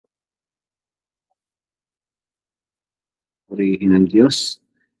Purihin ng Diyos.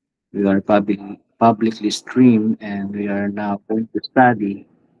 We are publicly streamed and we are now going to study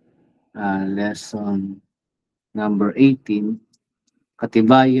lesson number 18,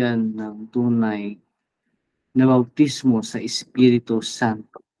 Katibayan ng Tunay na Bautismo sa Espiritu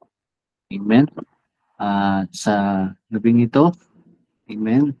Santo. Amen. Sa gabing ito,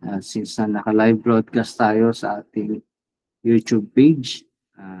 amen, since naka-live broadcast tayo sa ating YouTube page,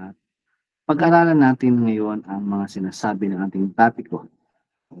 pag-aralan natin ngayon ang mga sinasabi ng ating topiko.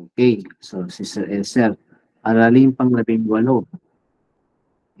 Okay, so Sister Esther, aralin pang 18.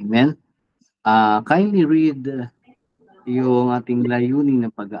 Amen. Kindly read yung ating layunin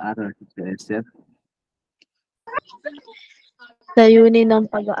ng pag-aaral, Sister Esther. Layunin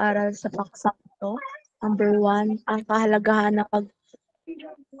ng pag-aaral sa paksang ito. Number 1, ang kahalagahan ng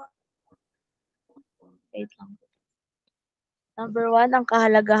ang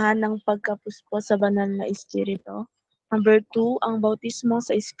kahalagahan ng pagkapuspos sa banal na espiritu. Number 2, ang bautismo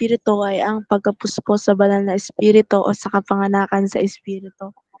sa espiritu ay ang pagkapuspos sa banal na espiritu o sa kapanganakan sa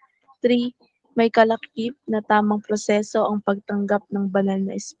espiritu. 3, may kalakip na tamang proseso ang pagtanggap ng banal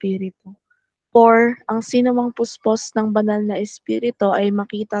na espiritu. 4, ang sinumang puspos ng banal na espiritu ay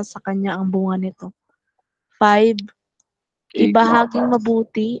makita sa kanya ang bunga nito. 5, ibahaging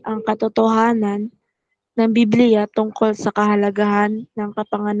mabuti ang katotohanan ng Biblia tungkol sa kahalagahan ng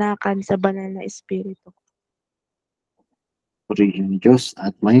kapanganakan sa banal na espiritu. Purihin ng Diyos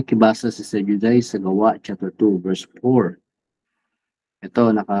at makikibasa si Sir Juday sa Gawa chapter 2 verse 4.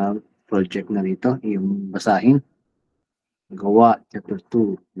 Ito, naka-project na rito, yung basahin. Gawa chapter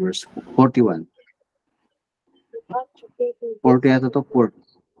 2 verse 41. 40 yata to 4.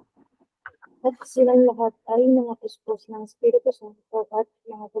 At silang lahat ay mga puspos ng Espiritu Santo at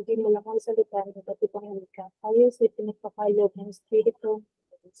mga pagmamalaking salita ng katipang wika. Ayon sa pinagpapaloob ng Espiritu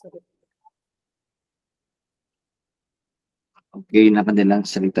Santo. Okay, na kanilang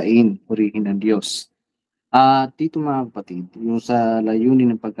salitain, purihin ng Diyos. At dito mga kapatid, yung sa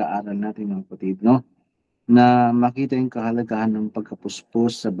layunin ng pag-aaral natin mga kapatid, no? Na makita yung kahalagahan ng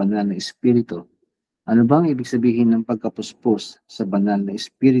pagkapuspos sa banal na espiritu. Ano bang ibig sabihin ng pagkapuspos sa banal na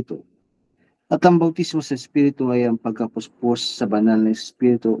espiritu? At ang bautismo sa espiritu ay ang pagkapuspos sa banal na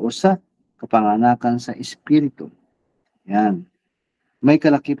espiritu o sa kapanganakan sa espiritu. Yan. May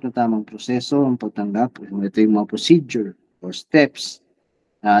kalakip na tamang proseso ang pagtanggap. Ito yung mga procedure or steps.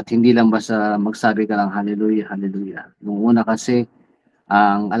 At hindi lang basta magsabi ka lang hallelujah, hallelujah. Nung una kasi,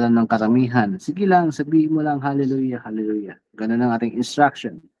 ang alam ng karamihan, sige lang, sabihin mo lang hallelujah, hallelujah. Ganun ang ating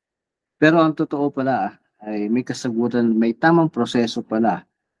instruction. Pero ang totoo pala ay may kasagutan, may tamang proseso pala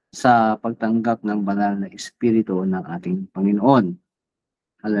sa pagtanggap ng banal na espiritu ng ating Panginoon.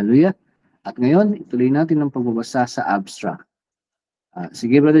 Hallelujah. At ngayon, ituloy natin ang pagbabasa sa abstract.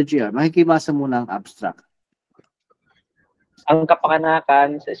 Sige, Brother GR, makikibasa muna ang abstract. Ang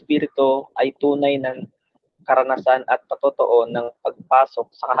kapanganakan sa espiritu ay tunay ng karanasan at patotoo ng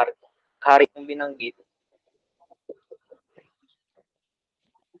pagpasok sa kahariang binanggit.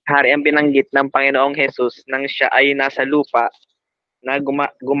 Hari ang binanggit ng Panginoong Hesus nang siya ay nasa lupa na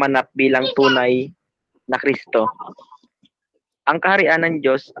gumanap bilang tunay na Kristo. Ang kaharian ng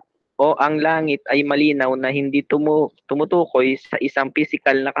Diyos o ang langit ay malinaw na hindi tumutukoy sa isang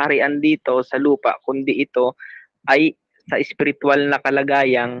pisikal na kaharian dito sa lupa, kundi ito ay sa espiritual na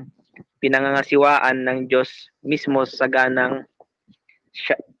kalagayang pinangangasiwaan ng Diyos mismo sa ganang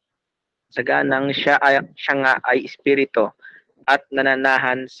siya nga ay espiritu at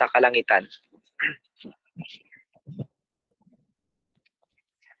nananahan sa kalangitan.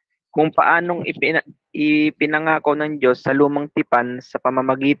 Kung paanong ipinangako ng Diyos sa lumang tipan sa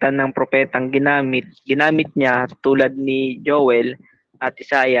pamamagitan ng propetang ginamit niya tulad ni Joel at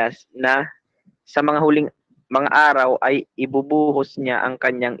Isaias na sa mga huling mga araw ay ibubuhos niya ang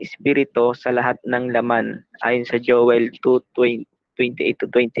kanyang espiritu sa lahat ng laman ayon sa Joel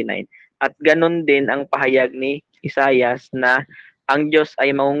 2:28-29. At ganon din ang pahayag ni Isaias na ang Diyos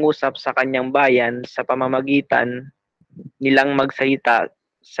ay mangungusap sa kanyang bayan sa pamamagitan nilang magsalita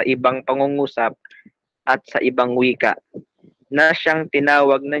sa ibang pangungusap at sa ibang wika, na siyang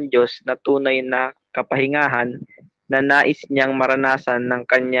tinawag ng Diyos na tunay na kapahingahan na nais niyang maranasan ng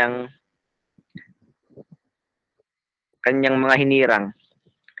kanyang mga hinirang.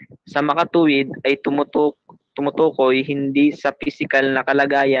 Sa makatuwid ay tumutukoy hindi sa pisikal na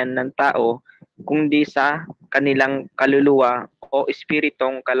kalagayan ng tao, kundi sa kanilang kaluluwa o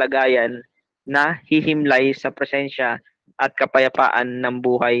espiritong kalagayan na hihimlay sa presensya at kapayapaan ng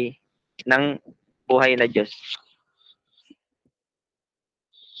buhay na Diyos.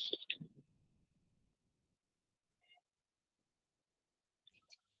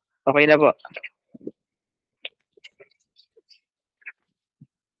 Okay na po.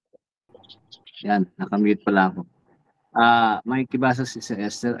 Yan, nakamute pala ako. May kibasa si sa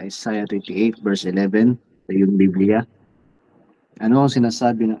Esther, Isaiah 38 verse 11 sa yung Biblia. Ano ang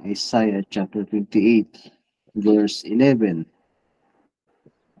sinasabi ng Isaiah chapter 28 verse 11?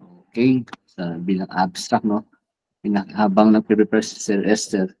 Okay, sa bilang abstract, no? Habang nagpe-prepare si Sir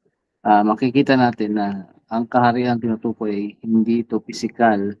Esther, makikita natin na ang kaharian tinutukoy ay hindi ito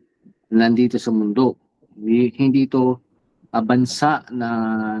physical, nandito sa mundo. Hindi ito bansa na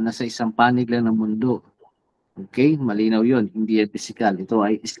nasa isang panig lang ng mundo. Okay, malinaw yon. Hindi yan physical, ito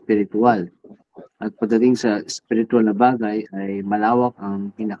ay spiritual. At pagdating sa spiritual na bagay ay malawak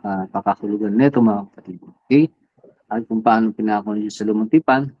ang pinakapakahulugan nito, mga kapatid. Okay? At kung paano pinako niyo sa lumang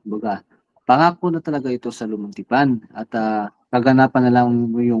tipan, baga, pangako na talaga ito sa lumang tipan. At kaganapan na lang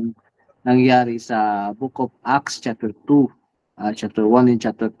mo yung nangyari sa Book of Acts chapter 2, chapter 1 and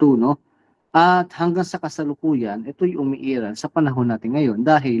chapter 2, no? At hanggang sa kasalukuyan, ito'y umiiral sa panahon natin ngayon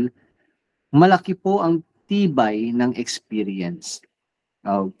dahil malaki po ang tibay ng experience.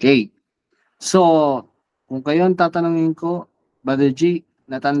 Okay. So, kung kayo ang tatanungin ko, Brother G,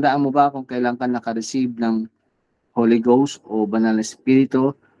 natandaan mo ba kung kailan ka naka-receive ng Holy Ghost o Banal na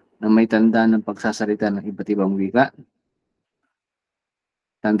Espiritu na may tanda ng pagsasalita ng iba't ibang wika?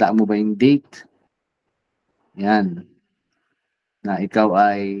 Tandaan mo ba yung date? Yan. Na ikaw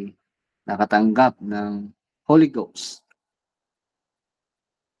ay nakatanggap ng Holy Ghost.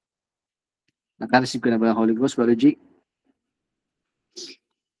 Naka-receive ka na ba ng Holy Ghost, Brother G?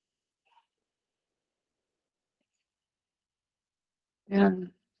 Yan.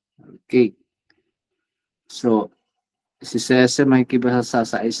 Okay. So, si Cesar may kibasa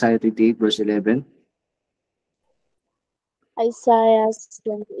sa Isaiah 38 verse 11. Isaiah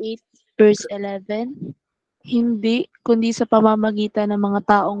 28 verse 11, hindi, kundi sa pamamagitan ng mga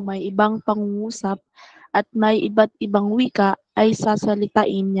taong may ibang pangungusap at may iba't ibang wika ay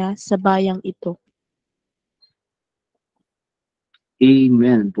sasalitain niya sa bayang ito.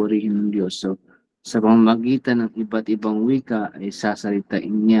 Amen. Purihin ng Diyos. So, sa pamamagitan ng iba't ibang wika ay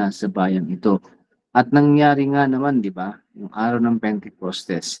sasalitain niya sa bayang ito. At nangyari nga naman, di ba, yung araw ng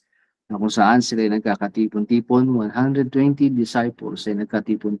Pentecostes, na kung saan sila ay nagkakatipon-tipon, 120 disciples ay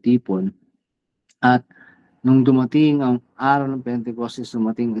nagkatipon-tipon. At nung dumating ang araw ng Pentecostes,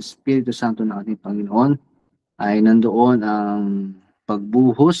 dumating ang Espiritu Santo ng ating Panginoon, ay nandoon ang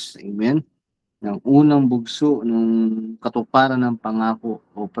pagbuhos, amen, ng unang bugso ng katuparan ng pangako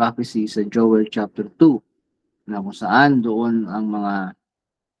o prophecy sa Joel chapter 2, na kung saan doon ang mga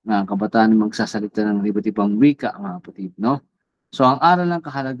kabataan magsasalita ng iba't ibang wika, mga kapatid, no? So, ang aral ng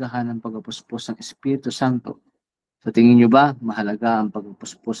kahalagahan ng pagpuspos ng Espiritu Santo. So, tingin nyo ba mahalaga ang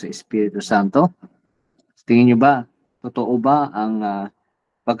pagpuspos sa Espiritu Santo? Tingin nyo ba, totoo ba ang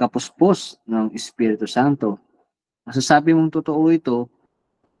pagkapuspos ng Espiritu Santo? Masasabi mong totoo ito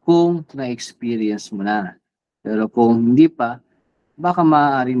kung na-experience mo na. Pero kung hindi pa, baka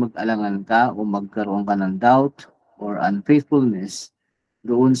maaaring mag-alangan ka o magkaroon ka ng doubt or unfaithfulness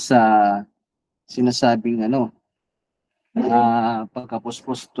doon sa sinasabing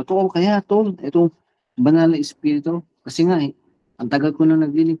pagkapuspos. Totoo kaya itong banal na espiritu? Kasi nga ang tagal ko na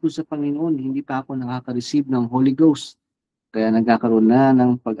naglilingkod sa Panginoon, hindi pa ako nakaka-receive ng Holy Ghost. Kaya nagkakaroon na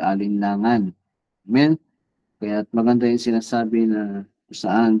ng pag-alinlangan. Amen? Kaya maganda yung sinasabi na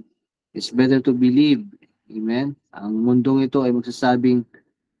saan it's better to believe. Amen? Ang mundong ito ay magsasabing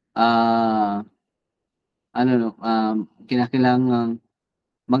kinakailangang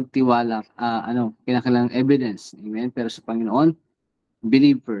magtiwala, kinakailangang evidence. Amen? Pero sa Panginoon,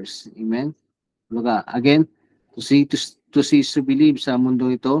 believe first. Amen? Again, to see is to believe sa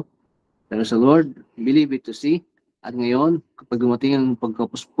mundong ito. Pero sa Lord, believe it to see. At ngayon, kapag dumating ang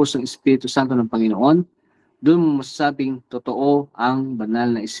pagkapuspos ng Espiritu Santo ng Panginoon, doon mo masasabing totoo ang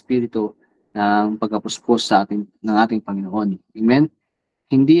banal na Espiritu ng pagkapuspos ng ating Panginoon. Amen?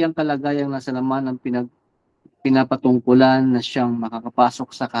 Hindi ang kalagayang nasa laman ng pinapatungkulan na siyang makakapasok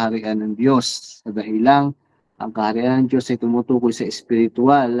sa kaharian ng Diyos. Sa dahilang, ang kaharian ng Diyos ay tumutukoy sa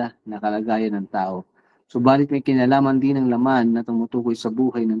espiritual na kalagayan ng tao. Subalit may kinalaman din ng laman na tumutukoy sa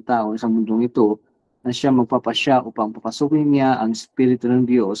buhay ng tao sa mundong ito na siya magpapasya upang papasukin niya ang Espiritu ng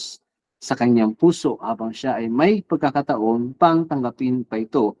Diyos sa kanyang puso habang siya ay may pagkakataon pang tanggapin pa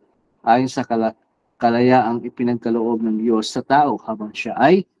ito ayon sa kalayaang ipinagkaloob ng Diyos sa tao habang siya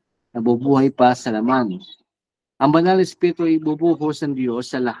ay nabubuhay pa sa laman. Ang banal na Espiritu ay bubuhos ng Diyos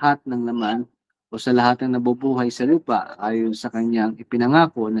sa lahat ng laman o sa lahat ng nabubuhay sa lupa ayon sa kanyang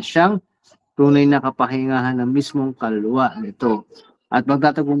ipinangako na siyang tunay na kapahingahan ng mismong kaluluwa nito at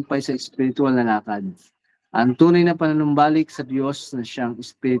magtatagumpay sa espiritual na lakad. Ang tunay na pananumbalik sa Diyos na siyang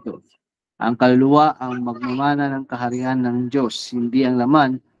Espiritu. Ang kaluluwa ang magmamana ng kaharian ng Diyos, hindi ang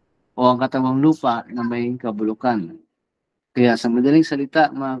laman o ang katawang lupa na may kabulukan. Kaya sa madaling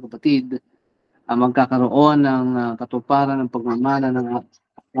salita, mga kapatid, magkakaroon ng katuparan ng pagmamana ng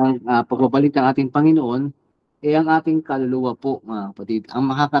pagbabalik ng ating Panginoon, ang ating kaluluwa po, mga kapatid.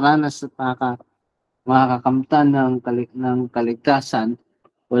 Ang makakaranas at makakamtan ng kaligtasan,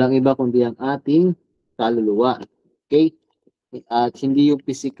 walang iba kundi ang ating kaluluwa. Okay? At hindi yung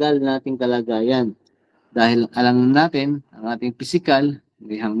physical nating kalagayan. Dahil alam natin, ang ating physical,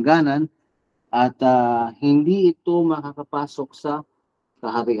 may hangganan, at hindi ito makakapasok sa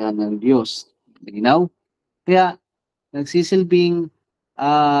kaharian ng Diyos. Malinaw? Kaya nagsisilbing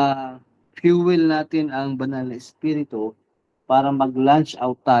fuel natin ang banal na espiritu para mag-launch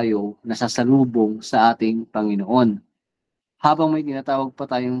out tayo na sasalubong sa ating Panginoon. Habang may tinatawag pa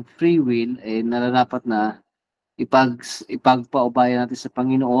tayong free will, nararapat na ipagpaubaya natin sa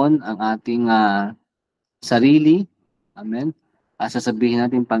Panginoon ang ating sarili. Amen. Sasabihin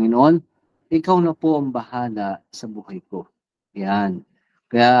natin, Panginoon, ikaw na po ang bahala sa buhay ko. Yan.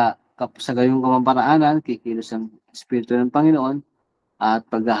 Kaya sa gayong kamaparaanan, kikilos ang Espiritu ng Panginoon at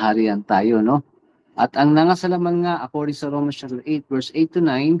paghaharian tayo, no? At ang nangasalaman nga, according sa Romans chapter 8, verse 8 to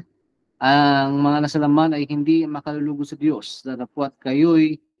 9, ang mga nasalaman ay hindi makalulugo sa Diyos, datapwat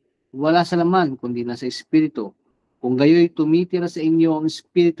kayo'y wala sa laman, kundi nasa Espiritu. Kung gayo'y tumitira sa inyo ang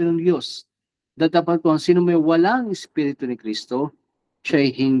Espiritu ng Diyos, datapwat kung sino may walang Espiritu ni Kristo,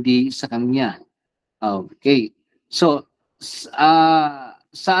 siya'y hindi sa Kanya. Okay. So,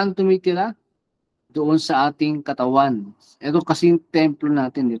 saan tumitira? Doon sa ating katawan. Ito kasing templo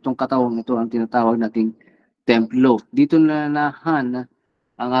natin, itong katawan ito ang tinatawag nating templo. Dito nananahan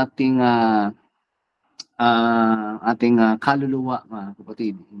ang ating kaluluwa, mga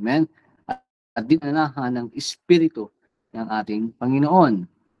kapatid. Amen? At dito nananahan ang espiritu ng ating Panginoon.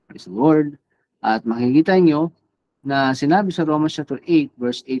 Praise the Lord. At makikita nyo na sinabi sa Romans chapter 8,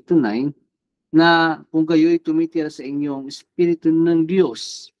 verse 8 to 9, na kung kayo'y tumitira sa inyong espiritu ng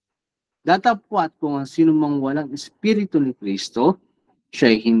Diyos, datapwat kung ang sino mang walang Espiritu ni Kristo,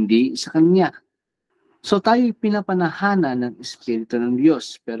 siya'y hindi sa Kanya. So tayo'y pinapanahanan ng Espiritu ng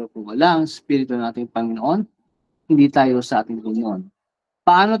Diyos. Pero kung wala ang Espiritu ng ating Panginoon, hindi tayo sa ating Panginoon.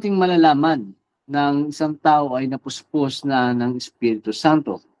 Paano ting malalaman ng isang tao ay napuspos na ng Espiritu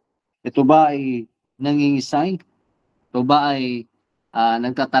Santo? Ito ba ay nangingisay? Ito ba ay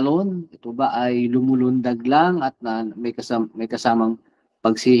nagtatalon? Ito ba ay lumulundag lang at may kasamang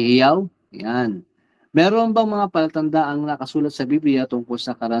pagsihiyaw? Yan. Meron bang mga palatandaang nakasulat sa Biblia tungkol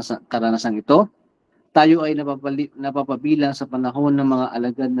sa karanasang ito? Tayo ay napapabilang sa panahon ng mga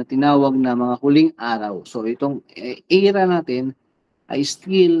alagad na tinawag na mga huling araw. So itong era natin ay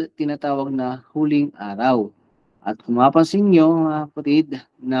still tinatawag na huling araw. At kung mapansin nyo, mga kapatid,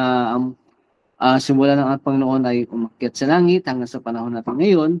 na simula ng ating Panginoon ay umakyat sa langit hanggang sa panahon natin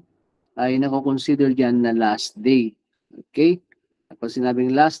ngayon, ay nako-consider dyan na last day. Okay? At pag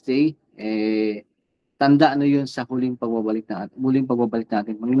sinabing last day, tanda na yun sa muling pagbabalik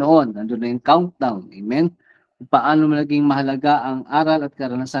natin, Panginoon. Nandun na yung countdown. Amen? Kung paano naging mahalaga ang aral at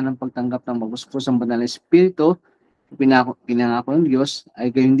karanasan ng pagtanggap ng mabuspos ang banal na espiritu, pinangako ng Diyos, ay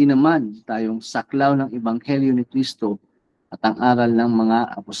gayon din naman tayong saklaw ng Ebanghelyo ni Kristo at ang aral ng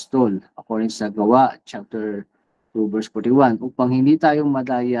mga apostol, according sa Gawa, chapter 2, verse 41, upang hindi tayo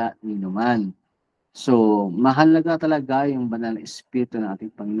madaya ni numan. So, mahalaga talaga yung banal na espiritu ng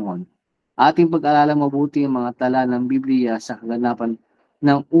ating Panginoon. Ating pag-aralan mabuti ang mga tala ng Biblia sa kaganapan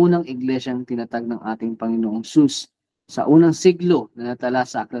ng unang iglesyang tinatag ng ating Panginoong Sus sa unang siglo na natala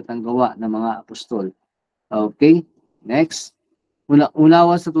sa Aklat ng Gawa ng mga apostol. Okay? Next.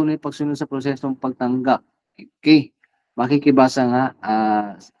 Unawa sa tunay pagsunod sa prosesong pagtanggap. Okay. Makikibasa nga.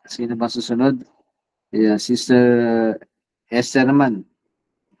 Sino ba susunod? Sister Esther naman.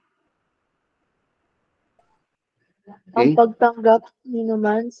 Ang Okay. pagtanggap ni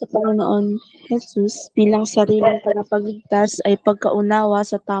naman sa Panginoon Jesus bilang sariling tagapagligtas ay pagkaunawa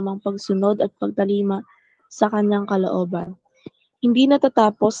sa tamang pagsunod at pagtalima sa kanyang kalooban. Hindi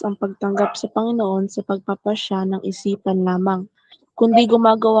natatapos ang pagtanggap sa Panginoon sa pagpapasya ng isipan lamang, kundi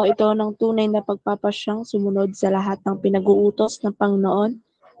gumagawa ito ng tunay na pagpapasyang sumunod sa lahat ng pinag-uutos ng Panginoon,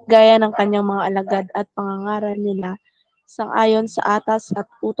 gaya ng kanyang mga alagad at pangangaral nila sang-ayon sa atas at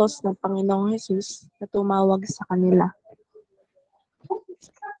utos ng Panginoong Hesus na tumawag sa kanila.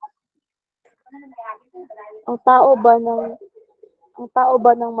 Ang tao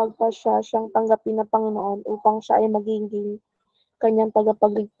ba nang magpasya siyang tanggapin ng Panginoon upang siya ay magiging kanyang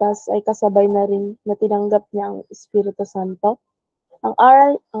tagapagligtas ay kasabay na rin na tinanggap niya ang Espiritu Santo? Ang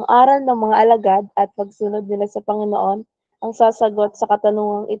aral ng mga alagad at pagsunod nila sa Panginoon ang sasagot sa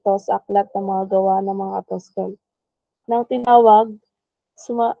katanungang ito sa Aklat ng mga Gawa ng mga Apostol. Nang tinawag,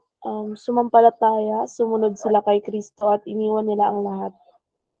 sumampalataya, sumunod sila kay Kristo at iniwan nila ang lahat,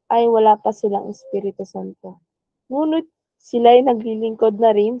 ay wala pa silang Espiritu Santo. Ngunit sila'y naglilingkod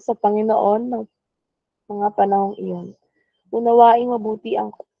na rin sa Panginoon ng mga panahong iyon. Unawaing mabuti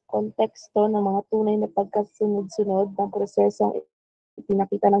ang konteksto ng mga tunay na pagkasunod-sunod ng prosesong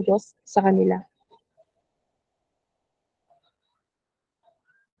ipinakita ng Diyos sa kanila.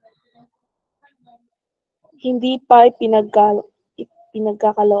 Hindi pa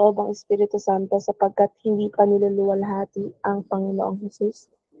pinagkakaloob ang Espiritu Santo sapagkat hindi pa niluluwalhati ang Panginoong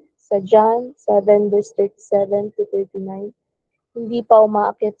Hesus. Sa John 7 verse 37 to 39, hindi pa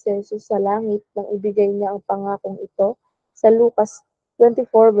umaakyat si Jesus sa langit nang ibigay niya ang pangakong ito. Sa Lucas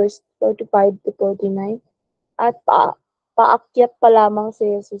 24 verse 45 to 49, at paakyat pa lamang si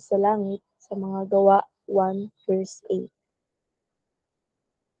Jesus sa langit sa mga gawa 1 verse 8.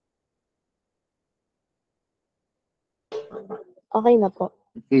 Okay na po.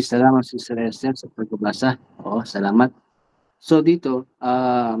 Okay, salamat Sister Esther sa pagbabasa. Oo, salamat. So dito,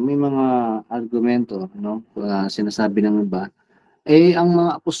 may mga argumento, no, sinasabi ng iba. Ang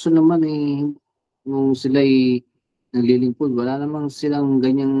mga apostol naman nung sila'y naglilingkod, wala namang silang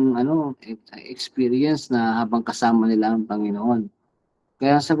ganyang experience na habang kasama nila ang Panginoon.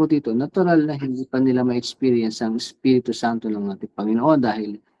 Kaya ang sagot dito, natural na hindi pa nila ma-experience ang Espiritu Santo ng ating Panginoon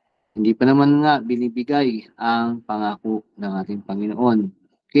dahil hindi pa naman nga binibigay ang pangako ng ating Panginoon.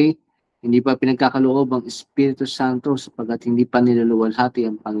 Okay? Hindi pa pinagkakaloob ang Espiritu Santo sapagkat hindi pa niluluwalhati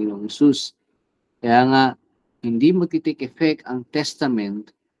ang Panginoong Hesus. Kaya nga, hindi magti-take effect ang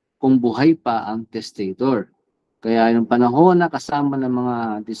testament kung buhay pa ang testator. Kaya yung panahon na kasama ng mga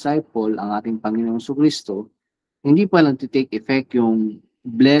disciple ang ating Panginoong Kristo, hindi pa lang take effect yung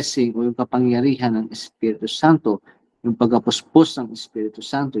blessing o yung kapangyarihan ng Espiritu Santo, yung pag-apuspos ng Espiritu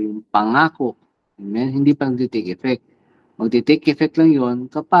Santo, yung pangako, amen, hindi pa nag-take effect. Mag-take effect lang yon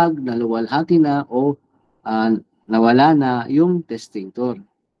kapag naluwalhati na o nawala na yung testator.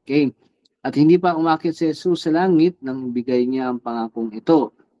 Okay? At hindi pa umakyat si Jesus sa langit nang ibigay niya ang pangakong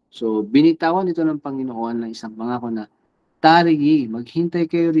ito. So, binitawan ito ng Panginoon ng isang pangako na, tari, maghintay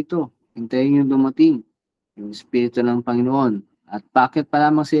kayo rito. Hintayin niyo dumating yung Espiritu ng Panginoon. At bakit pa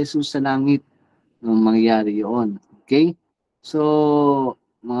lamang si Jesus sa langit nung mangyari yun? Okay? So,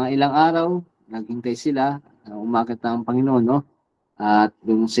 mga ilang araw, naghintay sila, umakyat na ang Panginoon, no? At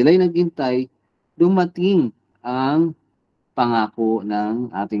nung sila'y naghintay, dumating ang pangako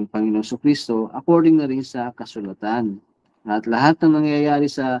ng ating Panginoon Kristo according na rin sa kasulatan. At lahat ng nangyayari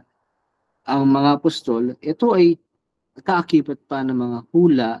sa ang mga apostol, ito ay kaakibat pa ng mga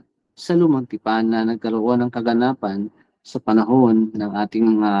hula sa lumang tipan na nagkaroon ng kaganapan sa panahon ng ating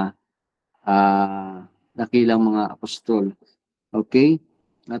mga dakilang mga apostol. Okay?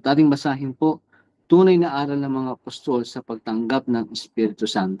 At ating basahin po, tunay na aral ng mga apostol sa pagtanggap ng Espiritu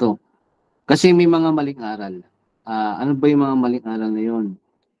Santo. Kasi may mga maling aral. Ano ba yung mga maling aral na yun?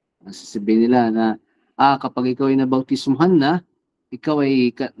 Sasabihin nila na kapag ikaw ay nabautismuhan na, ikaw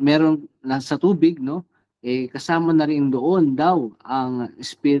ay meron nasa tubig, no? Kasama na rin doon daw ang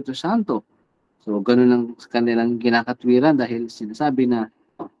Espiritu Santo. So, ganun ang kanilang kinakatwiran dahil sinasabi na,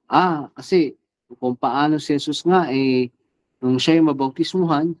 kasi kung paano si Jesus nga, nung siya ay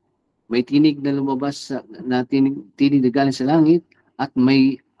mabautismuhan, may tinig na lumabas na tinig na galing sa langit at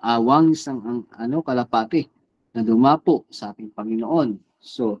may wangis ang kalapati na dumapo sa ating Panginoon.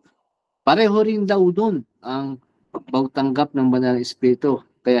 So, pareho rin daw doon ang pagtanggap ng banal na Espiritu.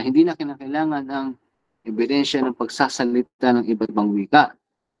 Kaya hindi na kinakailangan ang ebidensya ng pagsasalita ng iba't ibang wika.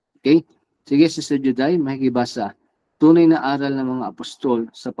 Okay? Sige, Sister Juday, makikibasa. Tunay na aral ng mga apostol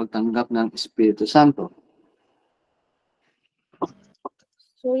sa pagtanggap ng Espiritu Santo.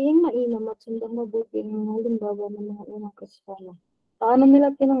 Suyang mainam at sundang mabuti ang mga halimbawa ng mga unang Kristiyano. Paano nila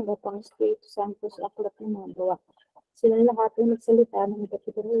tinanggap ang Espiritu Santo sa aklat ng mga gawa? Sila lahat ay nagsalita ng iba't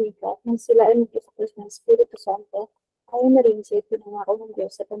ibang wika at nang sila ay nagpapos ng Espiritu Santo, ay na rin sa ipinangako ng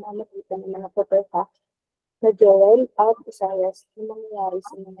Diyos sa pamamagitan ng mga propeta na Joel at Isaias na mangyayari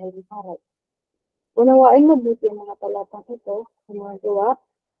sa mga ilang araw. Unawain mabuti ang mga talatang ito ng mga gawa,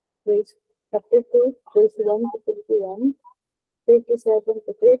 verse chapter 2, verse 1 to 21, 37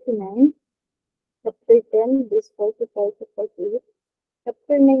 to 39, chapter 10, verse 45 to 48,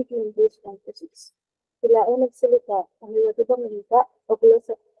 chapter 19, verse 1 to 6. Sila ay nagsalita ang iba't ibang wika o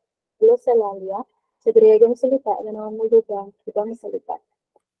glossolalia sa Griegong salita na namumulugang ibang salita.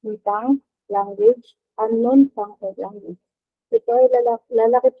 Wikang, language, unknown tongue or language. Ito ay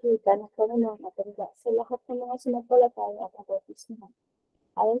lalakit-wika ng Panginoon at hangga sa lahat ng mga sumampalataya at nabautismuhan.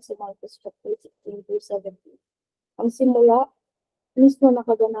 Ayon sa Marcos chapter 16, verse 17. Ang simula mismo na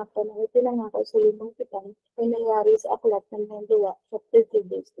kaganapan ng itinangako sa 5 ay nangyari sa aklat ng mga gawa, chapter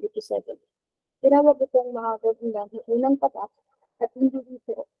 2, verse 3 to 7. Tinawag itong mga kagandang ng unang patak at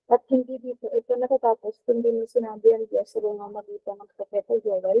hindi dito ito natatapos kundi may sinabi ang Diyos sa pamamagitan ng Propeta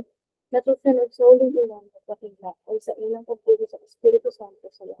Joel na susunod sa uling ilang pagpakita ay sa ilang pagpili sa Espiritu Santo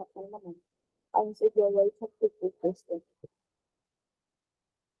sa lahat ng naman. Ayon sa Joel chapter 2, verse 10.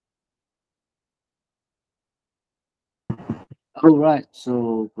 Alright,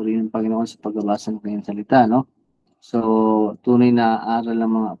 so purihin ang Panginoon sa pagbabasa ng kanyang salita, no? So, tunay na aral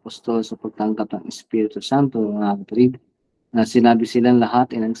ng mga apostol sa pagtangkap ng Espiritu Santo, mga kapatid, na sinabi silang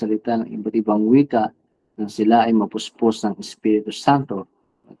lahat ay nagsalita ng iba't ibang wika na sila ay mapuspos ng Espiritu Santo.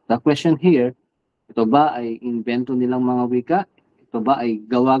 The question here, ito ba ay invento nilang mga wika? Ito ba ay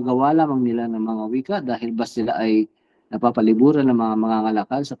gawa-gawa lamang nila ng mga wika dahil ba sila ay napapaliburan ng mga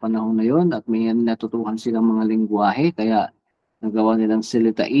mangangalakal sa panahon na yon at may natutuhan silang mga lingwahe kaya nagawa nilang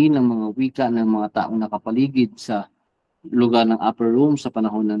salitain ng mga wika ng mga taong nakapaligid sa lugar ng upper room sa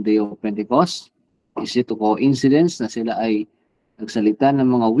panahon ng Day of Pentecost? Is it a coincidence na sila ay nagsalita ng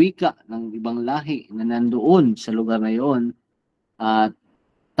mga wika ng ibang lahi na nandoon sa lugar na yon at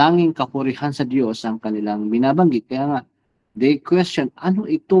tanging kapurihan sa Diyos ang kanilang binabanggit? Kaya nga, they question, ano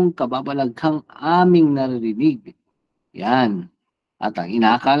itong kababalaghang aming naririnig? Yan. At ang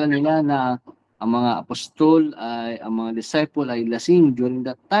inaakala nila na ang mga apostol ay, ang mga disciple ay lasing during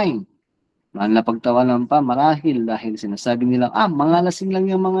that time. Napagtawanan pa marahil dahil sinasabi nila, mga lasing lang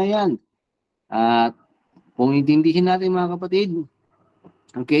yung mga yan. At kung intindihin natin mga kapatid,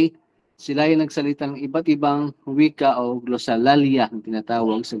 okay, sila ay nagsalita ng iba't ibang wika o glossolalia ang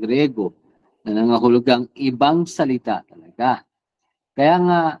tinatawag sa Grego na nangahulugang ibang salita talaga. Kaya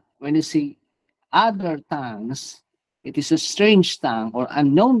nga, when you see other tongues, it is a strange tongue or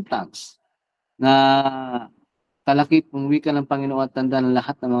unknown tongues na kalakip ng wika ng Panginoon at tanda ng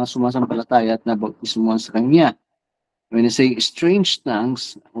lahat ng mga sumasampalataya at nabautismuhan sa Kanya. When you say strange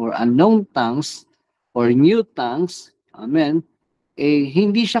tongues or unknown tongues or new tongues, amen,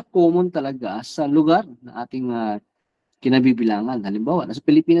 hindi siya common talaga sa lugar na ating kinabibilangan. Halimbawa, nasa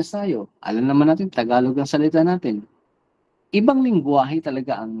Pilipinas tayo, alam naman natin, Tagalog ang salita natin. Ibang lingwahe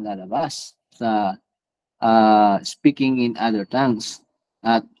talaga ang lalabas sa speaking in other tongues.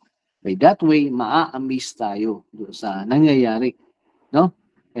 At by that way, maa-amaze tayo sa nangyayari. No?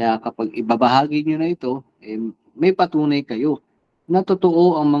 Kaya kapag ibabahagi nyo na ito, may patunay kayo na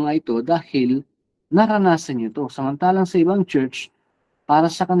totoo ang mga ito dahil naranasan nyo ito. Samantalang sa ibang church,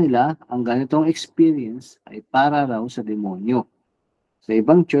 para sa kanila, ang ganitong experience ay para raw sa demonyo. Sa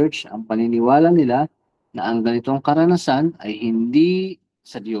ibang church, ang paniniwala nila na ang ganitong karanasan ay hindi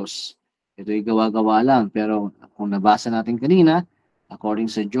sa Diyos. Ito'y gawa-gawa lang. Pero kung nabasa natin kanina, according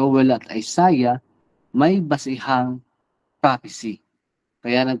sa Joel at Isaiah, may basihang prophecy.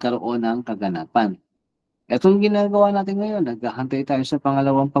 Kaya nagkaroon ng kaganapan. Itong ginagawa natin ngayon, naghahantay tayo sa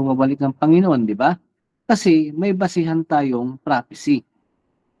pangalawang pagbabalik ng Panginoon, di ba? Kasi may basihan tayong prophecy.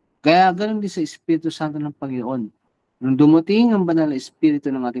 Kaya ganoon din sa Espiritu Santo ng Panginoon. Nung dumating ang banal na Espiritu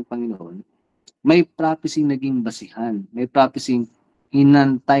ng ating Panginoon, may prophecy naging basihan. May prophecy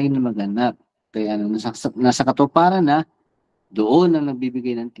hinantay na maganap. Kaya nasa katuparan na, doon ang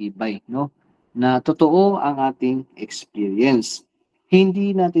nagbibigay ng tibay, no? Na totoo ang ating experience.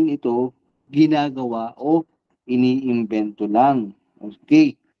 Hindi natin ito ginagawa o iniimbento lang.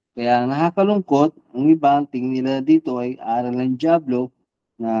 Okay? Kaya nakakalungkot, ang iba, tingin nila dito ay aral ng dyablo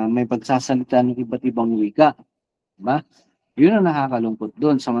na may pagsasalita ng iba't ibang wika. Diba? Yun ang nakakalungkot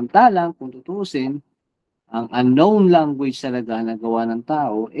doon. Samantalang, kung tutusin, ang unknown language talaga na gawa ng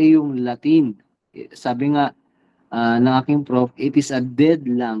tao ay yung Latin. Sabi nga ng aking prof, it is a dead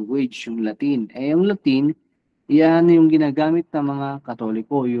language, yung Latin. Yung Latin, yan yung ginagamit ng mga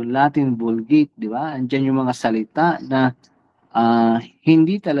Katoliko, yung Latin Vulgate, di ba? Andiyan yung mga salita na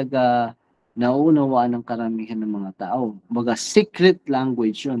hindi talaga nauunawaan ng karamihan ng mga tao. Baga secret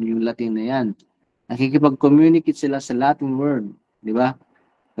language yun, yung Latin na yan. Nakikipag-communicate sila sa Latin word, di ba?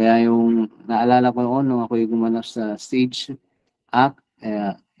 Kaya yung naalala ko noon nung ako yung gumanap sa stage act,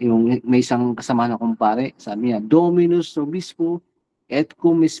 yung may isang kasama na kumpare, sabi niya, Dominus Obispo et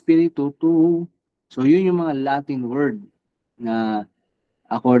cum Spiritu tuum. So yun yung mga Latin word na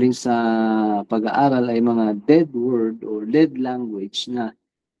according sa pag-aaral ay mga dead word or dead language na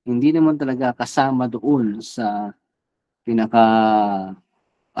hindi naman talaga kasama doon sa pinaka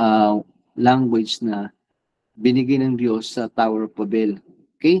language na binigay ng Diyos sa Tower of Babel.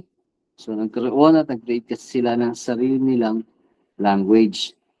 Okay? So nagkaroon at nag-create kasi sila ng sarili nilang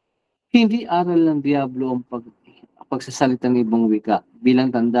language. Hindi aral ng Diablo ang pagsasalita ng ibang wika bilang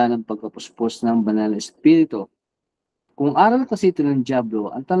tanda ng pagkapuspos ng banal na espiritu. Kung aral kasi ito ng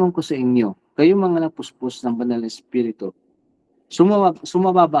Diablo, ang tanong ko sa inyo, kayo mga napuspos ng banal na espiritu,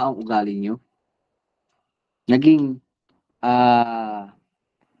 sumaba ba ang ugali nyo? Naging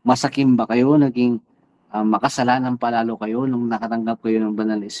masakim ba kayo? Naging makasalanan palalo kayo nung nakatanggap kayo ng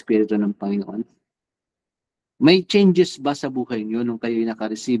banal na espiritu ng Panginoon? May changes ba sa buhay nyo nung kayo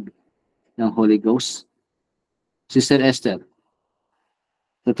naka-receive ng Holy Ghost? Sister Esther,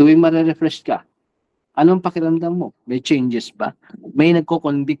 sa tuwing ma-refresh ka, anong pakiramdam mo? May changes ba? May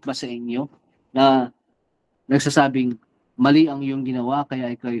nagko-convict ba sa inyo na nagsasabing mali ang iyong ginawa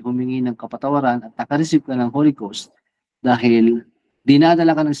kaya ikaw ay humingi ng kapatawaran at naka-receive ka ng Holy Ghost dahil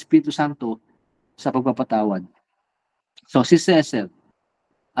dinadala ka ng Espiritu Santo sa pagpapatawad? So, Sister Esther,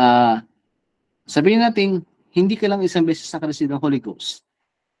 sabihin natin, hindi ka lang isang beses naka-receive ng Holy Ghost.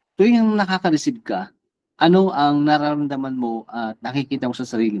 Tuwing nakaka-receive ka, ano ang nararamdaman mo at nakikita mo sa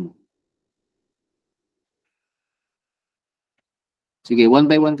sarili mo? Sige, one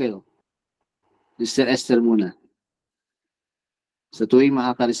by one kayo. Sister Esther muna. Sa tuwing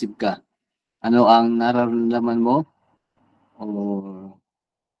makaka-receive ka, ano ang nararamdaman mo? O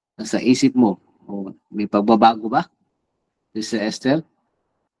nasa isip mo? O may pagbabago ba? Sister Esther?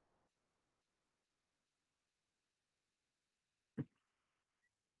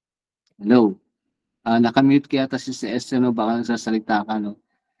 Hello? Nakamute kaya ta si Esther, no? Baka nagsasalita ka, no?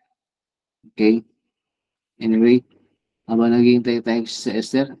 Okay? Anyway, habang naghihintay tayo si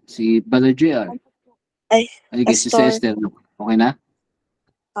Esther, si Brother JR. Ay, Sige, si Esther. Esther, no? Okay na?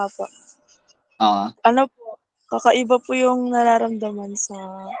 Apo. Ah, Ano po, kakaiba po yung nararamdaman sa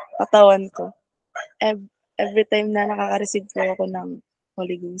katawan ko. Every time na nakaka-receive po ako ng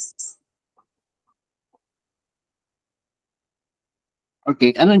Holy Ghost.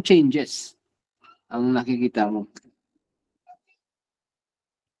 okay, anong changes ang nakikita mo?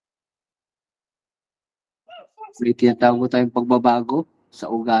 May tinatawag tayong pagbabago sa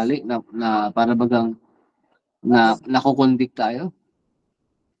ugali na para bagang na nakukonvict tayo.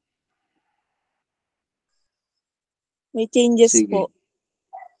 May changes Sige. po.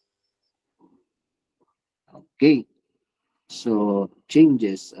 Okay. So,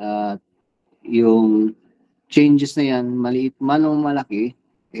 changes. Yung changes na yan, maliit man o malaki,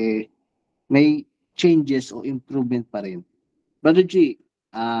 may changes o improvement pa rin. Brother G,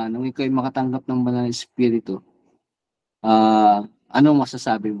 nung ikaw ay makatanggap ng banal na espiritu, anong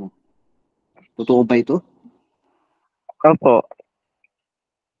masasabi mo? Totoo ba ito? Opo.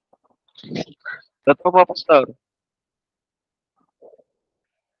 Totoo po, Pastor.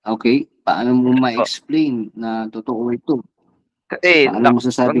 Okay. Paano mo ma-explain na totoo ito? Kasi Paano mo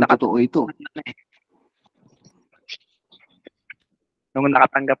sasabing totoo ito? nung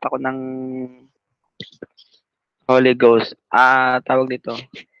nakatanggap ako ng Holy Ghost, tawag dito,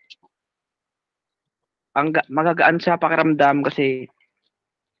 magagaan sa pakiramdam kasi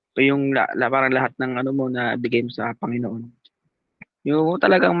yung parang lahat ng ano mo na bigay mo sa Panginoon. Yung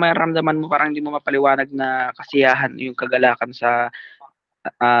talagang maramdaman mo parang hindi mo mapaliwanag na kasiyahan, yung kagalakan sa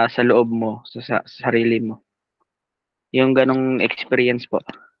loob mo, sa sarili mo. Yung ganong experience po.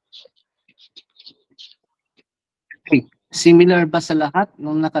 Okay. Similar ba sa lahat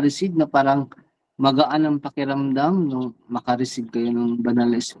nung naka-receive na parang magaan ang pakiramdam nung maka-receive kayo ng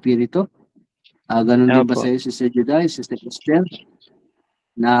banal na espiritu? Ganun din ba Opo. sa iyo, Sister Juday, Sister Esther?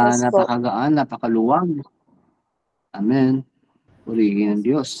 Na Yes po. napakagaan, napakaluwag. Amen. Purihin ng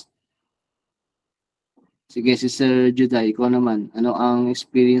Diyos. Sige, Sister Juday, ikaw naman, ano ang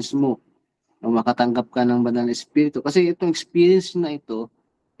experience mo nung makatanggap ka ng banal na espiritu? Kasi itong experience na ito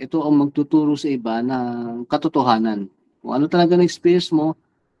ang magtuturo sa iba ng katotohanan. Kung ano talaga na experience mo,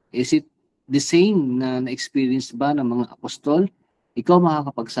 is it the same na na-experience ba ng mga apostol? Ikaw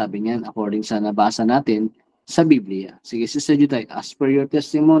makakapagsabi niyan according sa nabasa natin sa Biblia. Sige, Sister Juday, as per your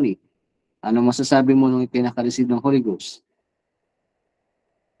testimony, ano masasabi mo nung ikinaka-receive ng Holy Ghost?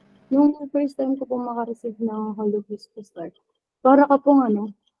 Nung first time ko po maka-receive ng Holy Ghost Pastor, para ka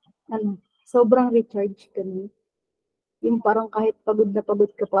pong sobrang recharge ganun. Yung parang kahit pagod na pagod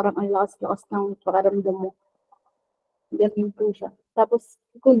ka, parang ang lakas-lakas ng pakiramdam mo. Ganun po siya. Tapos,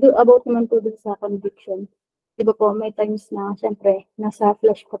 about naman po dun sa conviction, di ba po, may times na, syempre, nasa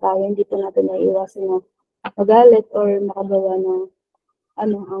flesh po tayo, hindi po natin naiiwasan na magalit or makagawa ng,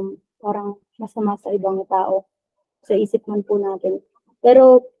 parang masama sa ibang tao. Sa isip man po natin.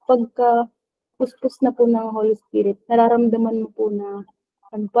 Pero, pagka puspos na po ng Holy Spirit, nararamdaman mo po na,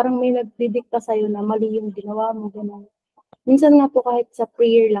 parang may nagdidikta sa'yo na mali yung ginawa mo, gano'n. Minsan nga po kahit sa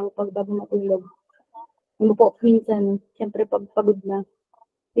prayer lang, pag bago matulog, ano po, minsan, syempre pag pagod na,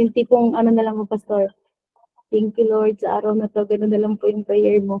 yung tipong na lang mo, Pastor, thank you Lord sa araw na to, gano'n na lang po yung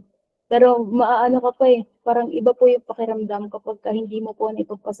prayer mo. Pero maaano ka pa eh, parang iba po yung pakiramdam kapag hindi mo po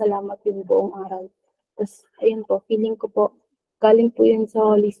naipagpasalamat yung buong araw. Tapos, ayun po, feeling ko po, galing po yun sa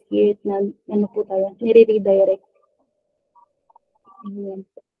Holy Spirit na ano po tayo, nire-redirect. Amen.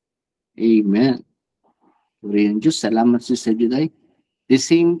 Amen. Purihin Diyos. Salamat, Sister Juday. The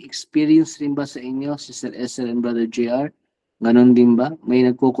same experience rin ba sa inyo, Sister Esther and Brother JR? Ganon din ba? May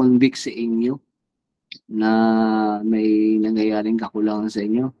nagko-convict sa inyo na may nangyayaring kakulangan sa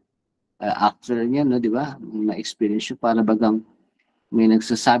inyo? After niyan, no, di ba? Na-experience nyo para bagang may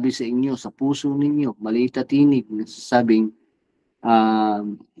nagsasabi sa inyo, sa puso ninyo, maliit at tinig, nagsasabing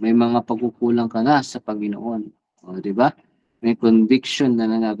may mga pagkukulang ka na sa Panginoon. O, di ba? May conviction na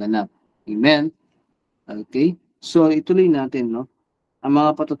nangaganap. Amen? Okay? So, ituloy natin, no? Ang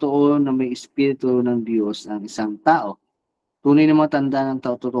mga patotoo na may espiritu ng Diyos ang isang tao. Tunay na mga tanda ng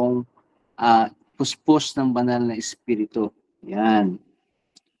tao totoong puspos ng banal na espiritu. Yan.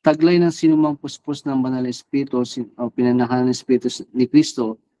 Taglay ng sinumang puspos ng banal na espiritu o pinanahan ng espiritu ni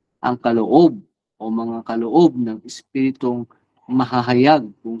Kristo ang kaloob o mga kaloob ng espiritong mahahayag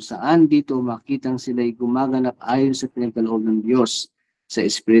kung saan dito makitang sila'y gumaganap ayon sa pinagkaloob ng Diyos sa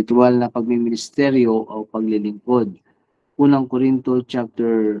espiritual na pagmiministeryo o paglilingkod. Unang Korinto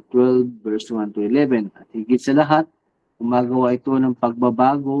chapter 12 verse 1 to 11. At higit sa lahat, gumagawa ito ng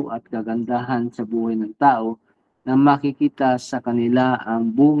pagbabago at kagandahan sa buhay ng tao na makikita sa kanila ang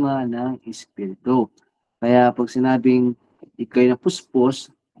bunga ng Espiritu. Kaya pag sinabing ikay na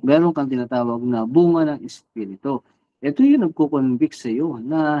puspos, meron kang tinatawag na bunga ng Espiritu. Ito yung nagkukonvict sa iyo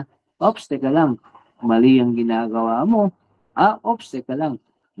na, ops, teka lang, mali ang ginagawa mo. Ops, teka lang,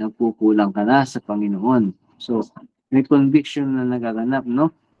 nagkukulang ka na sa Panginoon. So, may conviction na nagaganap, no?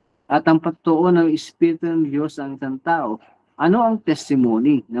 At ang patutuo ng Espiritu ng Diyos ang isang tao. Ano ang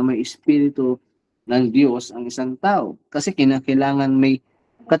testimony na may Espiritu ng Diyos ang isang tao? Kasi kinakailangan may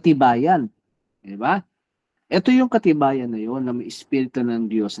katibayan. Di ba? Ito yung katibayan na yon na may Espiritu